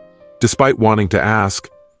parents. Despite wanting to ask,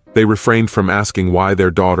 they refrained from asking why their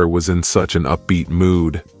daughter was in such an upbeat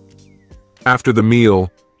mood. After the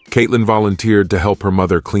meal, Caitlin volunteered to help her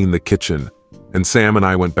mother clean the kitchen, and Sam and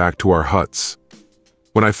I went back to our huts.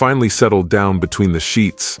 When I finally settled down between the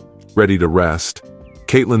sheets, ready to rest,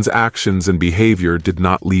 Caitlin's actions and behavior did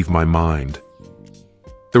not leave my mind.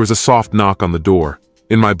 There was a soft knock on the door.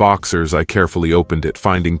 In my boxers, I carefully opened it,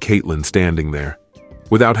 finding Caitlin standing there.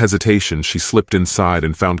 Without hesitation, she slipped inside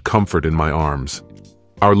and found comfort in my arms.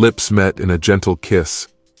 Our lips met in a gentle kiss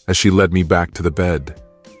as she led me back to the bed.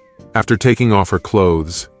 After taking off her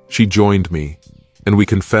clothes, she joined me, and we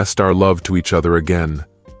confessed our love to each other again,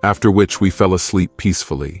 after which we fell asleep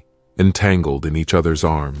peacefully, entangled in each other's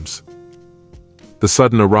arms. The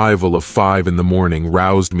sudden arrival of 5 in the morning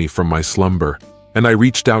roused me from my slumber, and I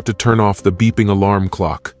reached out to turn off the beeping alarm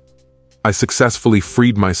clock. I successfully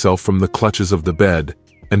freed myself from the clutches of the bed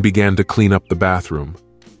and began to clean up the bathroom.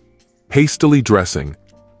 Hastily dressing,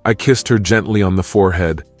 I kissed her gently on the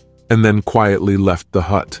forehead and then quietly left the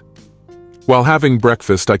hut. While having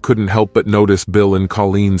breakfast, I couldn't help but notice Bill and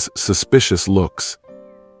Colleen's suspicious looks.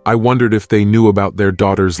 I wondered if they knew about their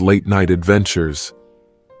daughter's late-night adventures.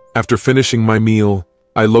 After finishing my meal,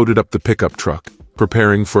 I loaded up the pickup truck,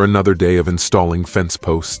 preparing for another day of installing fence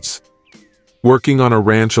posts. Working on a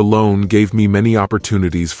ranch alone gave me many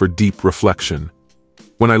opportunities for deep reflection.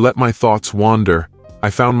 When I let my thoughts wander, I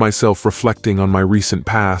found myself reflecting on my recent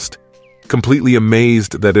past, completely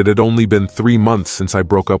amazed that it had only been 3 months since I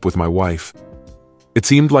broke up with my wife. It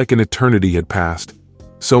seemed like an eternity had passed.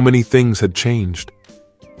 So many things had changed.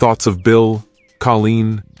 Thoughts of Bill,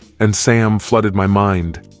 Colleen, and Sam flooded my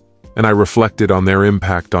mind, and I reflected on their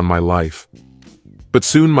impact on my life. But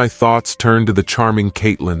soon my thoughts turned to the charming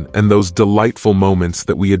Caitlin and those delightful moments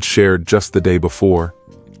that we had shared just the day before.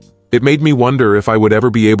 It made me wonder if I would ever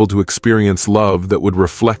be able to experience love that would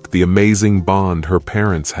reflect the amazing bond her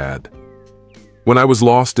parents had. When I was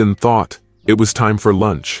lost in thought, it was time for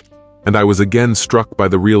lunch, and I was again struck by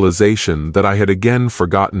the realization that I had again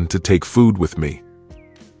forgotten to take food with me.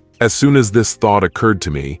 As soon as this thought occurred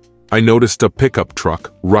to me, I noticed a pickup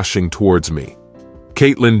truck rushing towards me.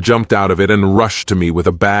 Caitlin jumped out of it and rushed to me with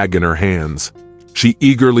a bag in her hands. She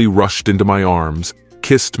eagerly rushed into my arms,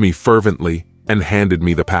 kissed me fervently, and handed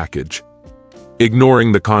me the package.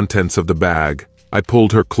 Ignoring the contents of the bag, I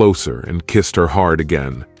pulled her closer and kissed her hard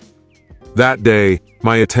again. That day,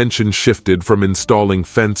 my attention shifted from installing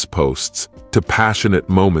fence posts to passionate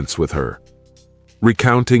moments with her.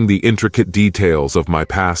 Recounting the intricate details of my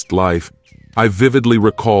past life, I vividly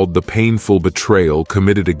recalled the painful betrayal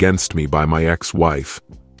committed against me by my ex-wife.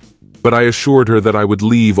 But I assured her that I would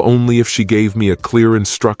leave only if she gave me a clear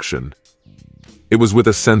instruction. It was with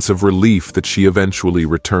a sense of relief that she eventually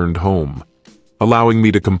returned home, allowing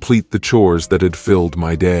me to complete the chores that had filled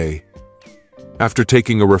my day. After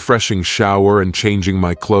taking a refreshing shower and changing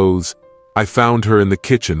my clothes, I found her in the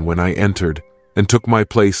kitchen when I entered and took my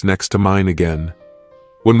place next to mine again.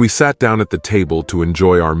 When we sat down at the table to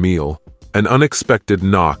enjoy our meal, an unexpected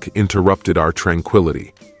knock interrupted our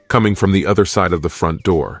tranquility, coming from the other side of the front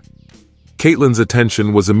door. Caitlin's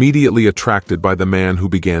attention was immediately attracted by the man who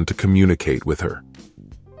began to communicate with her.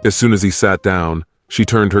 As soon as he sat down, she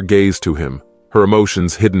turned her gaze to him, her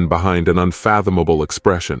emotions hidden behind an unfathomable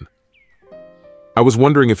expression. "I was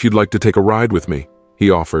wondering if you'd like to take a ride with me,"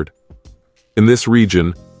 he offered. In this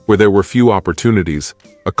region, where there were few opportunities,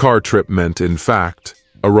 a car trip meant, in fact,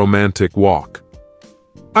 a romantic walk.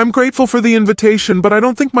 "I'm grateful for the invitation, but I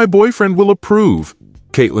don't think my boyfriend will approve,"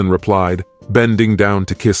 Caitlin replied, bending down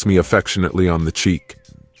to kiss me affectionately on the cheek.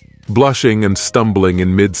 Blushing and stumbling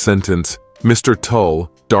in mid-sentence, Mr.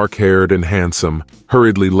 Tull, dark-haired and handsome,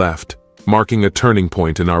 hurriedly left, marking a turning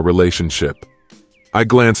point in our relationship. I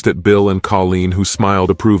glanced at Bill and Colleen, who smiled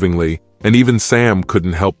approvingly, and even Sam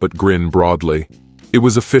couldn't help but grin broadly. It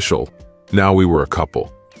was official. Now we were a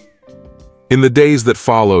couple. In the days that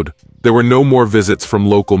followed, there were no more visits from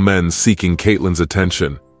local men seeking Caitlin's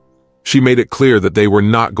attention. She made it clear that they were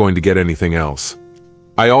not going to get anything else.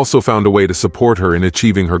 I also found a way to support her in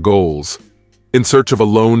achieving her goals. In search of a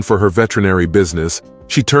loan for her veterinary business,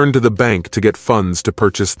 she turned to the bank to get funds to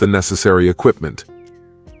purchase the necessary equipment.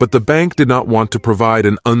 But the bank did not want to provide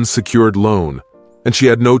an unsecured loan, and she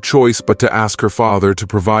had no choice but to ask her father to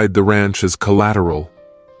provide the ranch as collateral.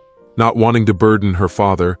 Not wanting to burden her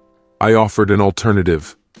father, I offered an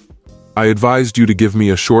alternative. "I advised you to give me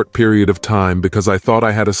a short period of time because I thought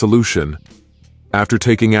I had a solution." After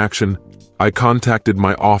taking action, I contacted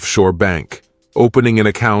my offshore bank, opening an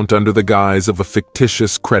account under the guise of a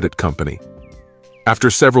fictitious credit company. After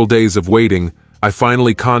several days of waiting, I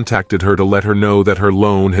finally contacted her to let her know that her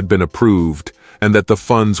loan had been approved and that the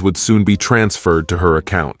funds would soon be transferred to her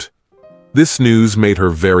account. This news made her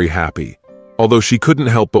very happy, although she couldn't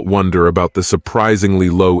help but wonder about the surprisingly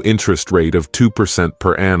low interest rate of 2%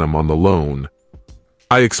 per annum on the loan.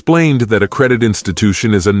 I explained that a credit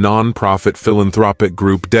institution is a non-profit philanthropic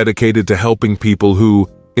group dedicated to helping people who,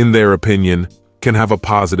 in their opinion, can have a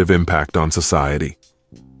positive impact on society.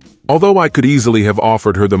 Although I could easily have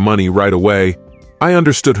offered her the money right away, I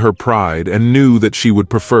understood her pride and knew that she would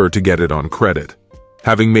prefer to get it on credit.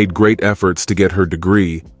 Having made great efforts to get her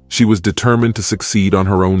degree, she was determined to succeed on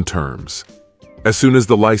her own terms. As soon as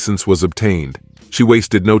the license was obtained, she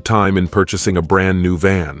wasted no time in purchasing a brand new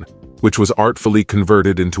van, which was artfully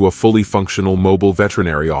converted into a fully functional mobile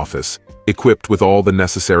veterinary office, equipped with all the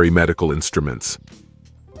necessary medical instruments.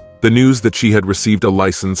 The news that she had received a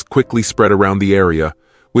license quickly spread around the area,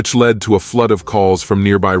 which led to a flood of calls from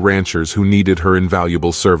nearby ranchers who needed her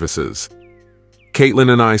invaluable services. Caitlin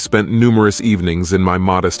and I spent numerous evenings in my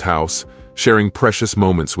modest house, sharing precious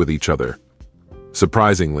moments with each other.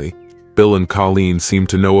 Surprisingly, Bill and Colleen seemed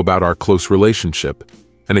to know about our close relationship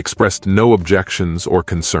and expressed no objections or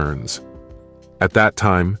concerns. At that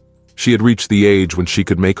time, she had reached the age when she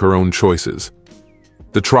could make her own choices.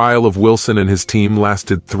 The trial of Wilson and his team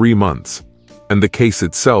lasted 3 months, and the case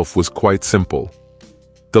itself was quite simple.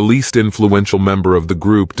 The least influential member of the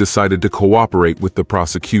group decided to cooperate with the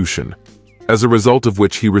prosecution, as a result of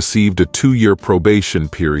which he received a 2-year probation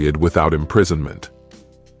period without imprisonment.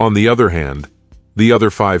 On the other hand, the other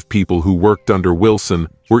 5 people who worked under Wilson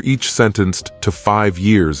were each sentenced to 5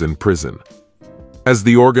 years in prison. As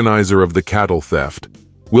the organizer of the cattle theft,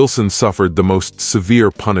 Wilson suffered the most severe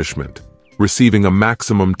punishment, receiving a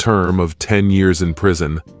maximum term of 10 years in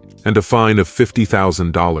prison and a fine of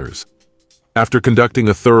 $50,000. After conducting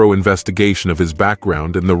a thorough investigation of his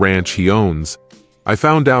background and the ranch he owns, I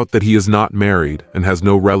found out that he is not married and has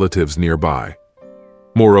no relatives nearby.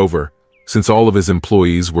 Moreover, since all of his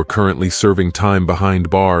employees were currently serving time behind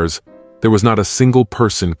bars, there was not a single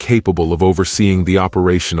person capable of overseeing the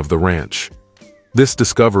operation of the ranch. This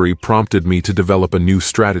discovery prompted me to develop a new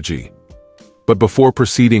strategy. But before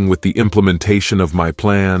proceeding with the implementation of my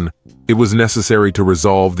plan, it was necessary to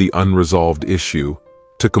resolve the unresolved issue,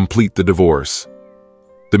 to complete the divorce.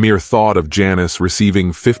 The mere thought of Janice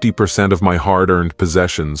receiving 50% of my hard-earned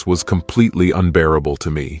possessions was completely unbearable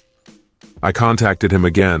to me. I contacted him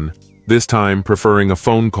again, this time preferring a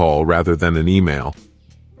phone call rather than an email.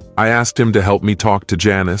 I asked him to help me talk to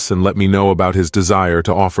Janice and let me know about his desire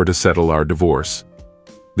to offer to settle our divorce.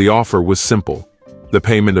 The offer was simple, the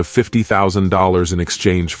payment of $50,000 in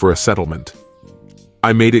exchange for a settlement.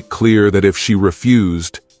 I made it clear that if she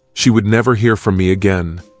refused, she would never hear from me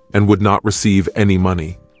again and would not receive any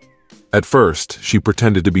money. At first, she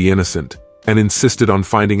pretended to be innocent and insisted on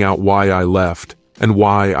finding out why I left and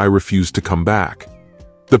why I refused to come back.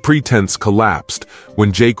 The pretense collapsed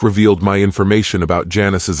when Jake revealed my information about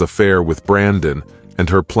Janice's affair with Brandon and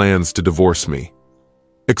her plans to divorce me.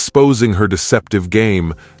 Exposing her deceptive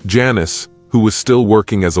game, Janice, who was still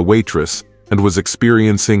working as a waitress and was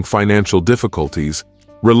experiencing financial difficulties,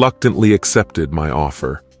 reluctantly accepted my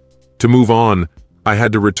offer. To move on, I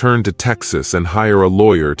had to return to Texas and hire a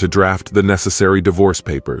lawyer to draft the necessary divorce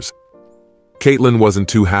papers. Caitlin wasn't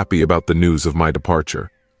too happy about the news of my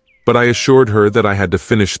departure, but I assured her that I had to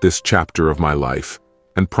finish this chapter of my life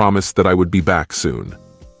and promised that I would be back soon.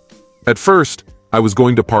 At first, I was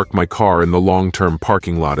going to park my car in the long-term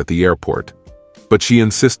parking lot at the airport, but she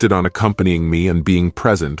insisted on accompanying me and being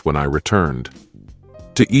present when I returned.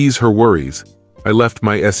 To ease her worries, I left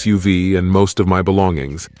my SUV and most of my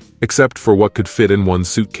belongings, except for what could fit in one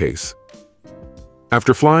suitcase.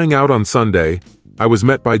 After flying out on Sunday, I was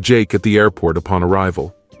met by Jake at the airport upon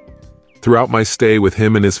arrival. Throughout my stay with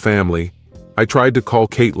him and his family, I tried to call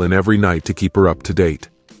Caitlin every night to keep her up to date.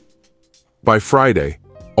 By Friday,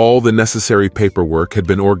 all the necessary paperwork had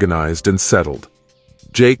been organized and settled.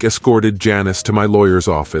 Jake escorted Janice to my lawyer's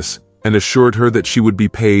office and assured her that she would be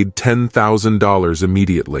paid $10,000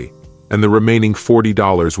 immediately, and the remaining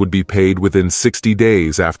 $40 would be paid within 60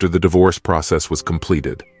 days after the divorce process was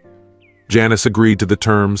completed. Janice agreed to the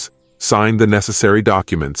terms, signed the necessary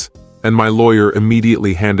documents, and my lawyer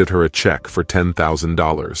immediately handed her a check for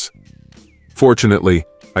 $10,000. Fortunately,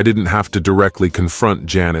 I didn't have to directly confront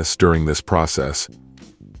Janice during this process,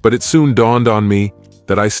 but it soon dawned on me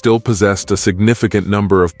that I still possessed a significant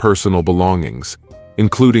number of personal belongings,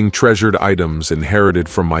 including treasured items inherited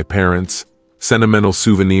from my parents, sentimental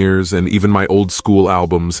souvenirs, and even my old school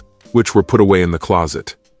albums, which were put away in the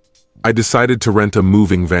closet. I decided to rent a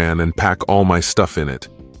moving van and pack all my stuff in it.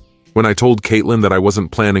 When I told Caitlin that I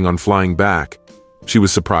wasn't planning on flying back, she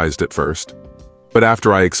was surprised at first. But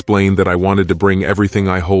after I explained that I wanted to bring everything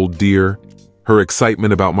I hold dear, her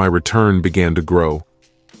excitement about my return began to grow.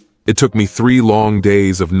 It took me 3 long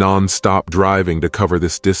days of non-stop driving to cover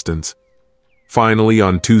this distance. Finally,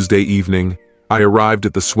 on Tuesday evening, I arrived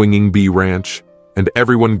at the Swinging Bee Ranch, and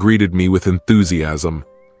everyone greeted me with enthusiasm.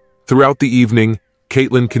 Throughout the evening,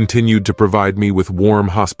 Caitlin continued to provide me with warm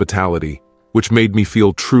hospitality, which made me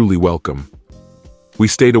feel truly welcome. We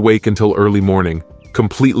stayed awake until early morning,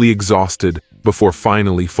 completely exhausted, before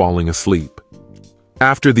finally falling asleep.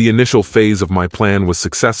 After the initial phase of my plan was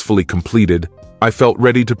successfully completed, I felt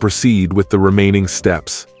ready to proceed with the remaining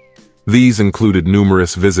steps. These included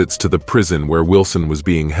numerous visits to the prison where Wilson was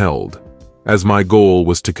being held, as my goal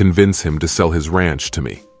was to convince him to sell his ranch to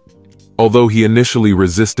me. Although he initially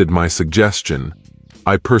resisted my suggestion,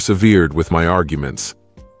 I persevered with my arguments.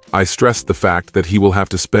 I stressed the fact that he will have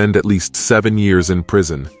to spend at least 7 years in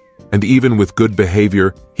prison, and even with good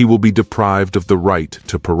behavior, he will be deprived of the right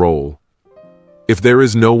to parole. If there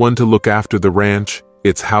is no one to look after the ranch,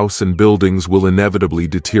 its house and buildings will inevitably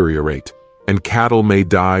deteriorate, and cattle may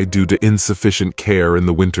die due to insufficient care in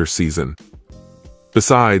the winter season.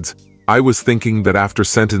 Besides, I was thinking that after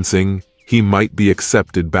sentencing, he might be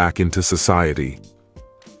accepted back into society.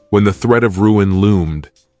 When the threat of ruin loomed,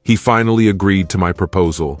 he finally agreed to my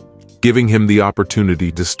proposal, giving him the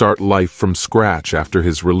opportunity to start life from scratch after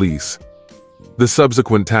his release. The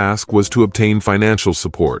subsequent task was to obtain financial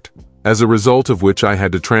support, as a result of which I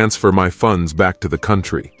had to transfer my funds back to the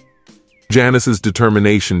country. Janice's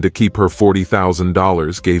determination to keep her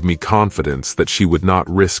 $40,000 gave me confidence that she would not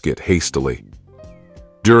risk it hastily.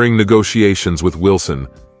 During negotiations with Wilson,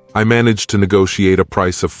 I managed to negotiate a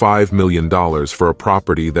price of $5 million for a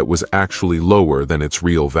property that was actually lower than its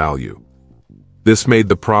real value. This made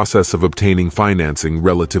the process of obtaining financing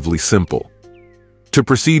relatively simple. To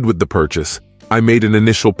proceed with the purchase, I made an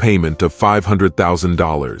initial payment of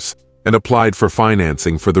 $500,000 and applied for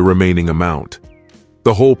financing for the remaining amount.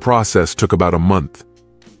 The whole process took about a month.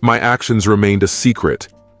 My actions remained a secret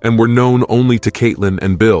and were known only to Caitlin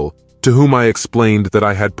and Bill, to whom I explained that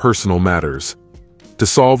I had personal matters. To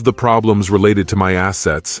solve the problems related to my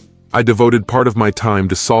assets, I devoted part of my time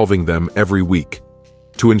to solving them every week.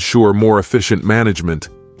 To ensure more efficient management,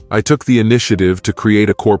 I took the initiative to create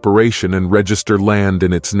a corporation and register land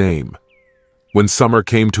in its name. When summer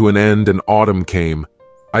came to an end and autumn came,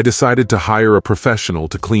 I decided to hire a professional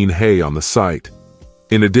to clean hay on the site.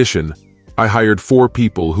 In addition, I hired 4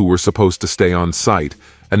 people who were supposed to stay on site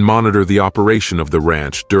and monitor the operation of the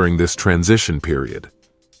ranch during this transition period.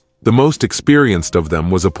 The most experienced of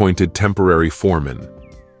them was appointed temporary foreman.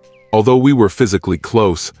 Although we were physically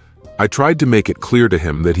close, I tried to make it clear to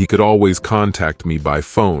him that he could always contact me by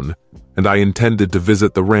phone, and I intended to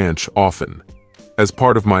visit the ranch often. As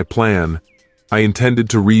part of my plan, I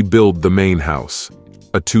intended to rebuild the main house.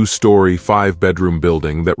 a 2-story, 5-bedroom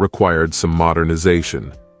building that required some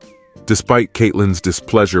modernization. Despite Caitlin's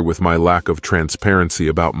displeasure with my lack of transparency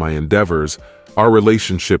about my endeavors, our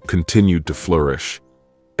relationship continued to flourish.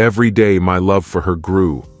 Every day my love for her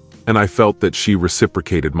grew, and I felt that she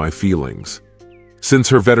reciprocated my feelings. Since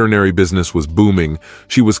her veterinary business was booming,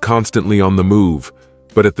 she was constantly on the move,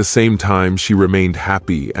 but at the same time she remained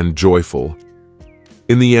happy and joyful.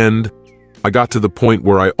 In the end, I got to the point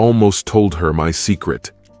where I almost told her my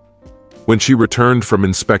secret. When she returned from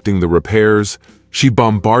inspecting the repairs, she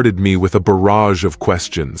bombarded me with a barrage of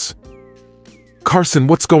questions. "Carson,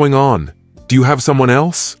 what's going on? Do you have someone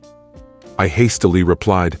else?" I hastily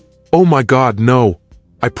replied, "Oh my God, no.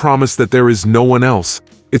 I promise that there is no one else.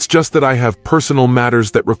 It's just that I have personal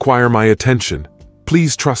matters that require my attention.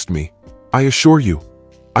 Please trust me. I assure you.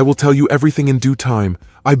 I will tell you everything in due time.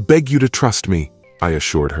 I beg you to trust me," I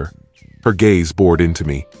assured her. Her gaze bored into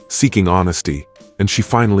me, seeking honesty, and she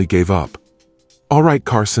finally gave up. "All right,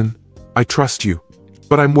 Carson. I trust you.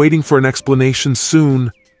 But I'm waiting for an explanation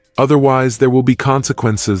soon. Otherwise, there will be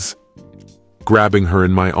consequences." Grabbing her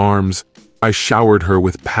in my arms, I showered her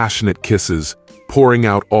with passionate kisses, pouring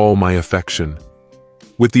out all my affection.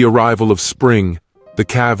 With the arrival of spring, the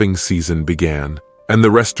calving season began, and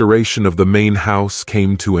the restoration of the main house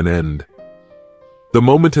came to an end. The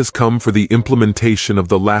moment has come for the implementation of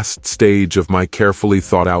the last stage of my carefully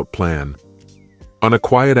thought-out plan. On a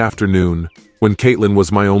quiet afternoon, when Caitlin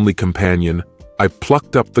was my only companion, I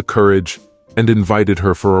plucked up the courage and invited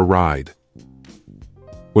her for a ride.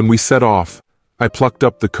 When we set off, I plucked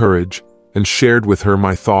up the courage and shared with her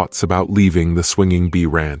my thoughts about leaving the Swinging Bee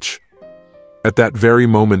Ranch. At that very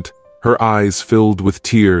moment, her eyes filled with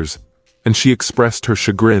tears, and she expressed her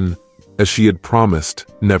chagrin as she had promised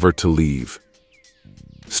never to leave.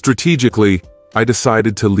 Strategically, I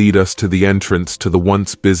decided to lead us to the entrance to the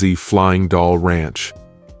once busy Flying Doll Ranch.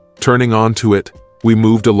 Turning onto it, we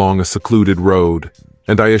moved along a secluded road,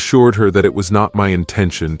 and I assured her that it was not my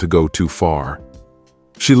intention to go too far.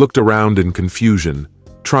 She looked around in confusion,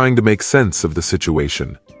 trying to make sense of the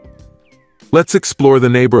situation. "Let's explore the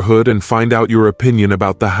neighborhood and find out your opinion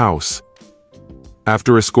about the house."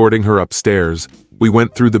 After escorting her upstairs, we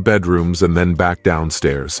went through the bedrooms and then back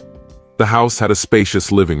downstairs. The house had a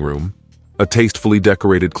spacious living room, a tastefully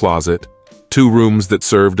decorated closet, 2 rooms that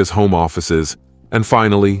served as home offices, and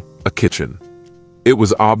finally, a kitchen. It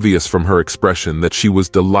was obvious from her expression that she was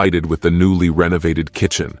delighted with the newly renovated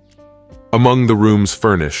kitchen. Among the rooms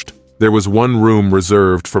furnished, there was one room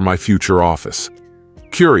reserved for my future office.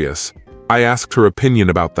 Curious, I asked her opinion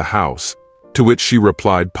about the house, to which she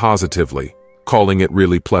replied positively, calling it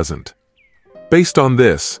really pleasant. Based on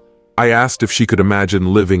this, I asked if she could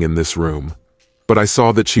imagine living in this room, but I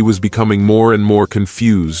saw that she was becoming more and more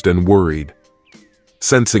confused and worried.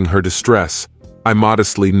 Sensing her distress, I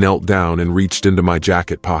modestly knelt down and reached into my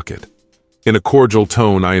jacket pocket. In a cordial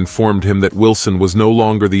tone, I informed him that Wilson was no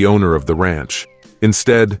longer the owner of the ranch.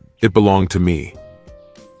 Instead, it belonged to me.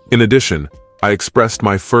 In addition, I expressed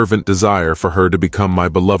my fervent desire for her to become my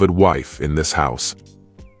beloved wife in this house.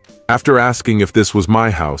 After asking if this was my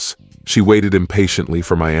house, she waited impatiently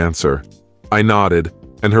for my answer. I nodded,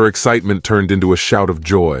 and her excitement turned into a shout of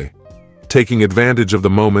joy. Taking advantage of the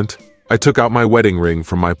moment, I took out my wedding ring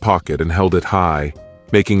from my pocket and held it high,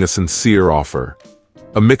 making a sincere offer.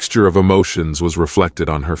 A mixture of emotions was reflected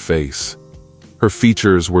on her face. Her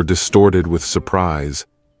features were distorted with surprise,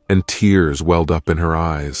 and tears welled up in her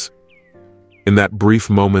eyes. In that brief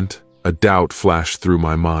moment, a doubt flashed through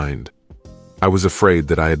my mind. I was afraid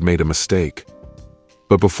that I had made a mistake.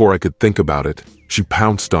 But before I could think about it, she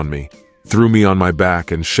pounced on me, threw me on my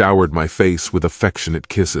back, and showered my face with affectionate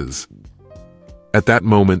kisses. At that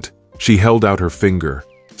moment, she held out her finger,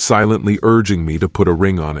 silently urging me to put a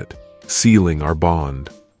ring on it, sealing our bond.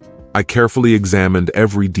 I carefully examined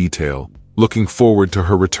every detail, looking forward to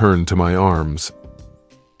her return to my arms.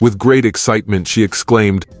 With great excitement, she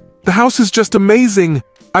exclaimed, "The house is just amazing!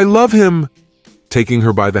 I love him!" Taking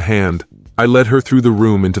her by the hand, I led her through the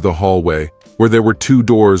room into the hallway, where there were 2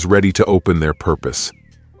 doors ready to open their purpose.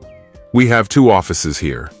 "We have 2 offices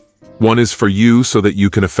here. One is for you so that you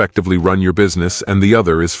can effectively run your business, and the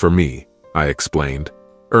other is for me," I explained,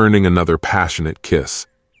 earning another passionate kiss.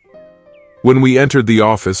 When we entered the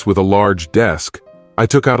office with a large desk, I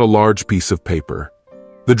took out a large piece of paper.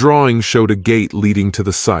 The drawing showed a gate leading to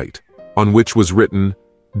the site, on which was written,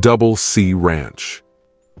 "Double C Ranch."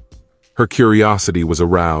 Her curiosity was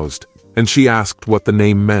aroused, and she asked what the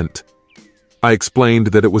name meant. I explained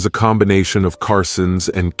that it was a combination of Carson's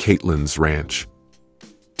and Caitlin's ranch.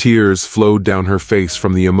 Tears flowed down her face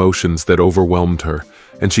from the emotions that overwhelmed her,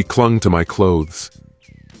 and she clung to my clothes.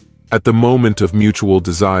 At the moment of mutual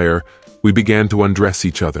desire, we began to undress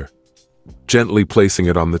each other. Gently placing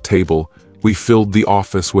it on the table, we filled the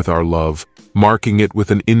office with our love, marking it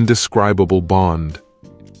with an indescribable bond.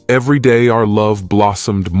 Every day our love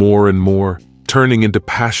blossomed more and more, turning into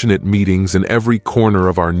passionate meetings in every corner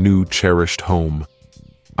of our new cherished home.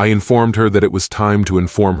 I informed her that it was time to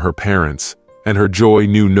inform her parents, and her joy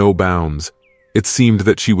knew no bounds. It seemed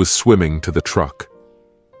that she was swimming to the truck.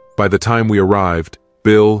 By the time we arrived,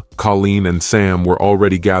 Bill, Colleen, and Sam were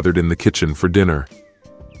already gathered in the kitchen for dinner.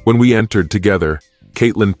 When we entered together,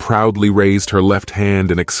 Caitlin proudly raised her left hand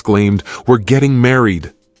and exclaimed, "We're getting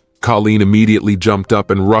married!" Colleen immediately jumped up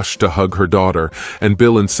and rushed to hug her daughter, and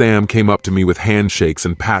Bill and Sam came up to me with handshakes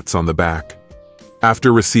and pats on the back.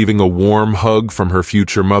 After receiving a warm hug from her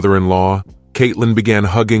future mother-in-law, Caitlin began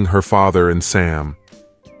hugging her father and Sam.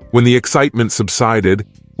 When the excitement subsided,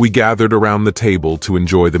 we gathered around the table to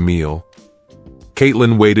enjoy the meal.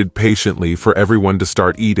 Caitlin waited patiently for everyone to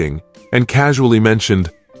start eating, and casually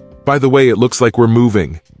mentioned, "By the way, it looks like we're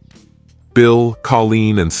moving." Bill,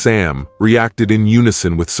 Colleen, and Sam reacted in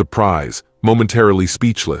unison with surprise, momentarily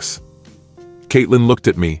speechless. Caitlin looked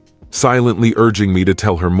at me, silently urging me to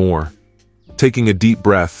tell her more. Taking a deep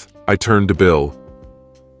breath, I turned to Bill.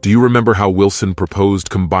 "Do you remember how Wilson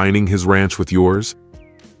proposed combining his ranch with yours?"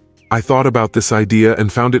 "I thought about this idea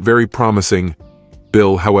and found it very promising."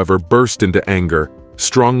 Bill, however, burst into anger,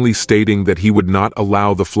 strongly stating that he would not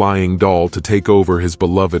allow the flying doll to take over his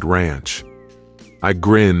beloved ranch. I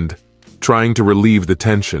grinned, trying to relieve the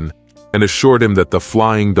tension, and assured him that the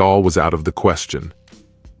flying doll was out of the question.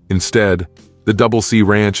 Instead, the Double C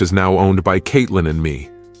Ranch is now owned by Caitlin and me,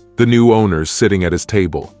 the new owners sitting at his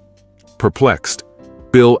table. Perplexed,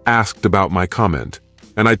 Bill asked about my comment,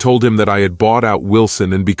 and I told him that I had bought out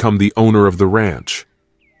Wilson and become the owner of the ranch.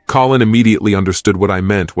 Colin immediately understood what I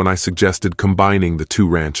meant when I suggested combining the two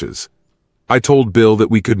ranches. I told Bill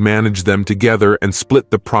that we could manage them together and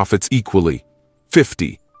split the profits equally,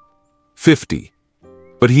 50-50.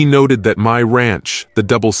 But he noted that my ranch, the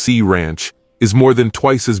Double C Ranch, is more than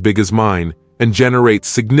twice as big as mine and generates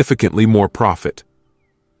significantly more profit.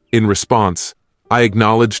 In response, I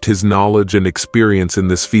acknowledged his knowledge and experience in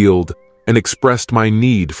this field and expressed my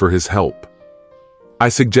need for his help. I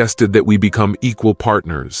suggested that we become equal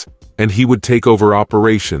partners, and he would take over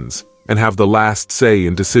operations and have the last say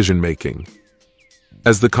in decision-making.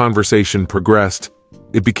 As the conversation progressed,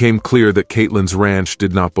 it became clear that Caitlin's ranch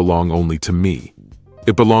did not belong only to me.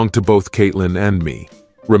 It belonged to both Caitlin and me,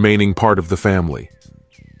 remaining part of the family.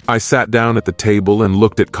 I sat down at the table and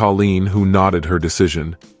looked at Colleen, who nodded her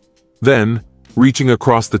decision. Then, reaching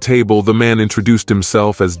across the table, the man introduced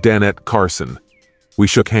himself as Danette Carson. We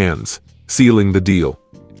shook hands, sealing the deal.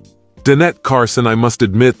 "Danette Carson, I must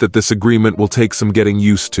admit that this agreement will take some getting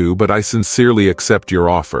used to, but I sincerely accept your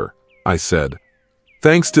offer," I said.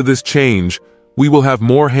 "Thanks to this change, we will have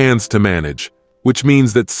more hands to manage, which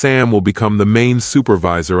means that Sam will become the main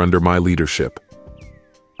supervisor under my leadership."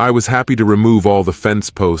 I was happy to remove all the fence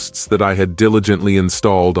posts that I had diligently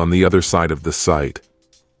installed on the other side of the site.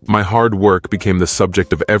 My hard work became the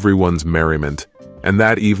subject of everyone's merriment, and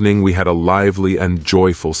that evening we had a lively and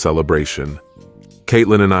joyful celebration.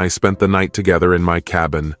 Caitlin and I spent the night together in my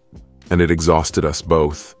cabin, and it exhausted us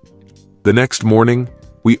both. The next morning,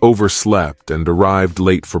 we overslept and arrived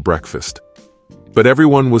late for breakfast. But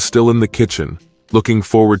everyone was still in the kitchen, looking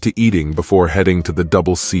forward to eating before heading to the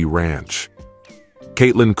Double C Ranch.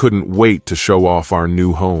 Caitlin couldn't wait to show off our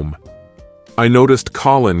new home. I noticed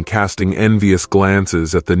Colin casting envious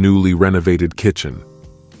glances at the newly renovated kitchen.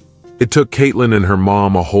 It took Caitlin and her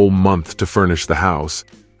mom a whole month to furnish the house,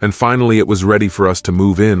 and finally it was ready for us to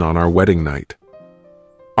move in on our wedding night.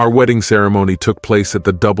 Our wedding ceremony took place at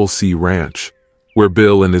the Double C Ranch, where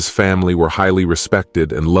Bill and his family were highly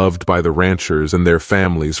respected and loved by the ranchers and their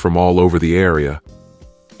families from all over the area.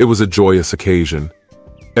 It was a joyous occasion.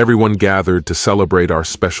 Everyone gathered to celebrate our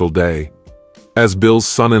special day. As Bill's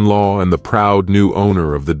son-in-law and the proud new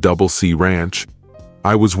owner of the Double C Ranch,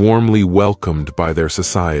 I was warmly welcomed by their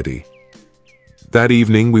society. That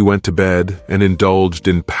evening we went to bed and indulged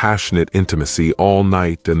in passionate intimacy all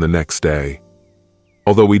night and the next day.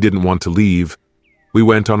 Although we didn't want to leave, we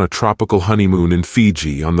went on a tropical honeymoon in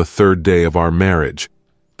Fiji on the third day of our marriage.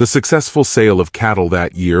 The successful sale of cattle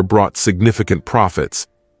that year brought significant profits,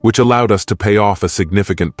 which allowed us to pay off a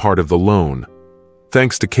significant part of the loan.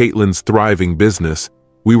 Thanks to Caitlin's thriving business,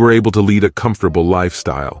 we were able to lead a comfortable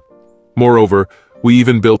lifestyle. Moreover, we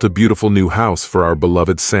even built a beautiful new house for our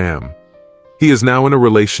beloved Sam. He is now in a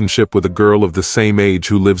relationship with a girl of the same age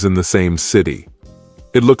who lives in the same city.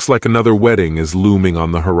 It looks like another wedding is looming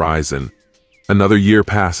on the horizon. Another year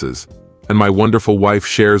passes, and my wonderful wife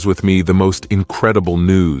shares with me the most incredible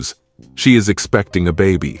news. She is expecting a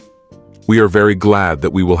baby. We are very glad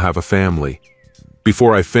that we will have a family.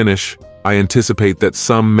 Before I finish, I anticipate that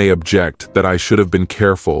some may object that I should have been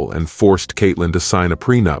careful and forced Caitlin to sign a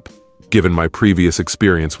prenup, given my previous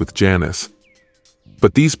experience with Janice.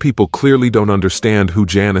 But these people clearly don't understand who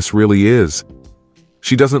Janice really is.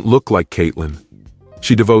 She doesn't look like Caitlin.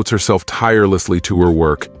 She devotes herself tirelessly to her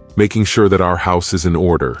work, making sure that our house is in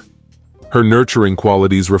order. Her nurturing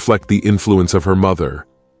qualities reflect the influence of her mother,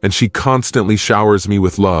 and she constantly showers me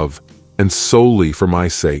with love, and solely for my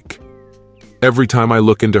sake. Every time I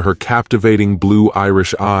look into her captivating blue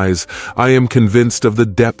Irish eyes, I am convinced of the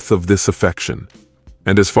depth of this affection.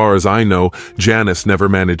 And as far as I know, Janice never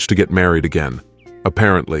managed to get married again.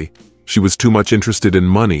 Apparently, she was too much interested in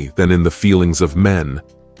money than in the feelings of men.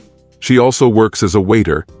 She also works as a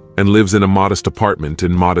waiter and lives in a modest apartment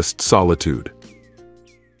in modest solitude.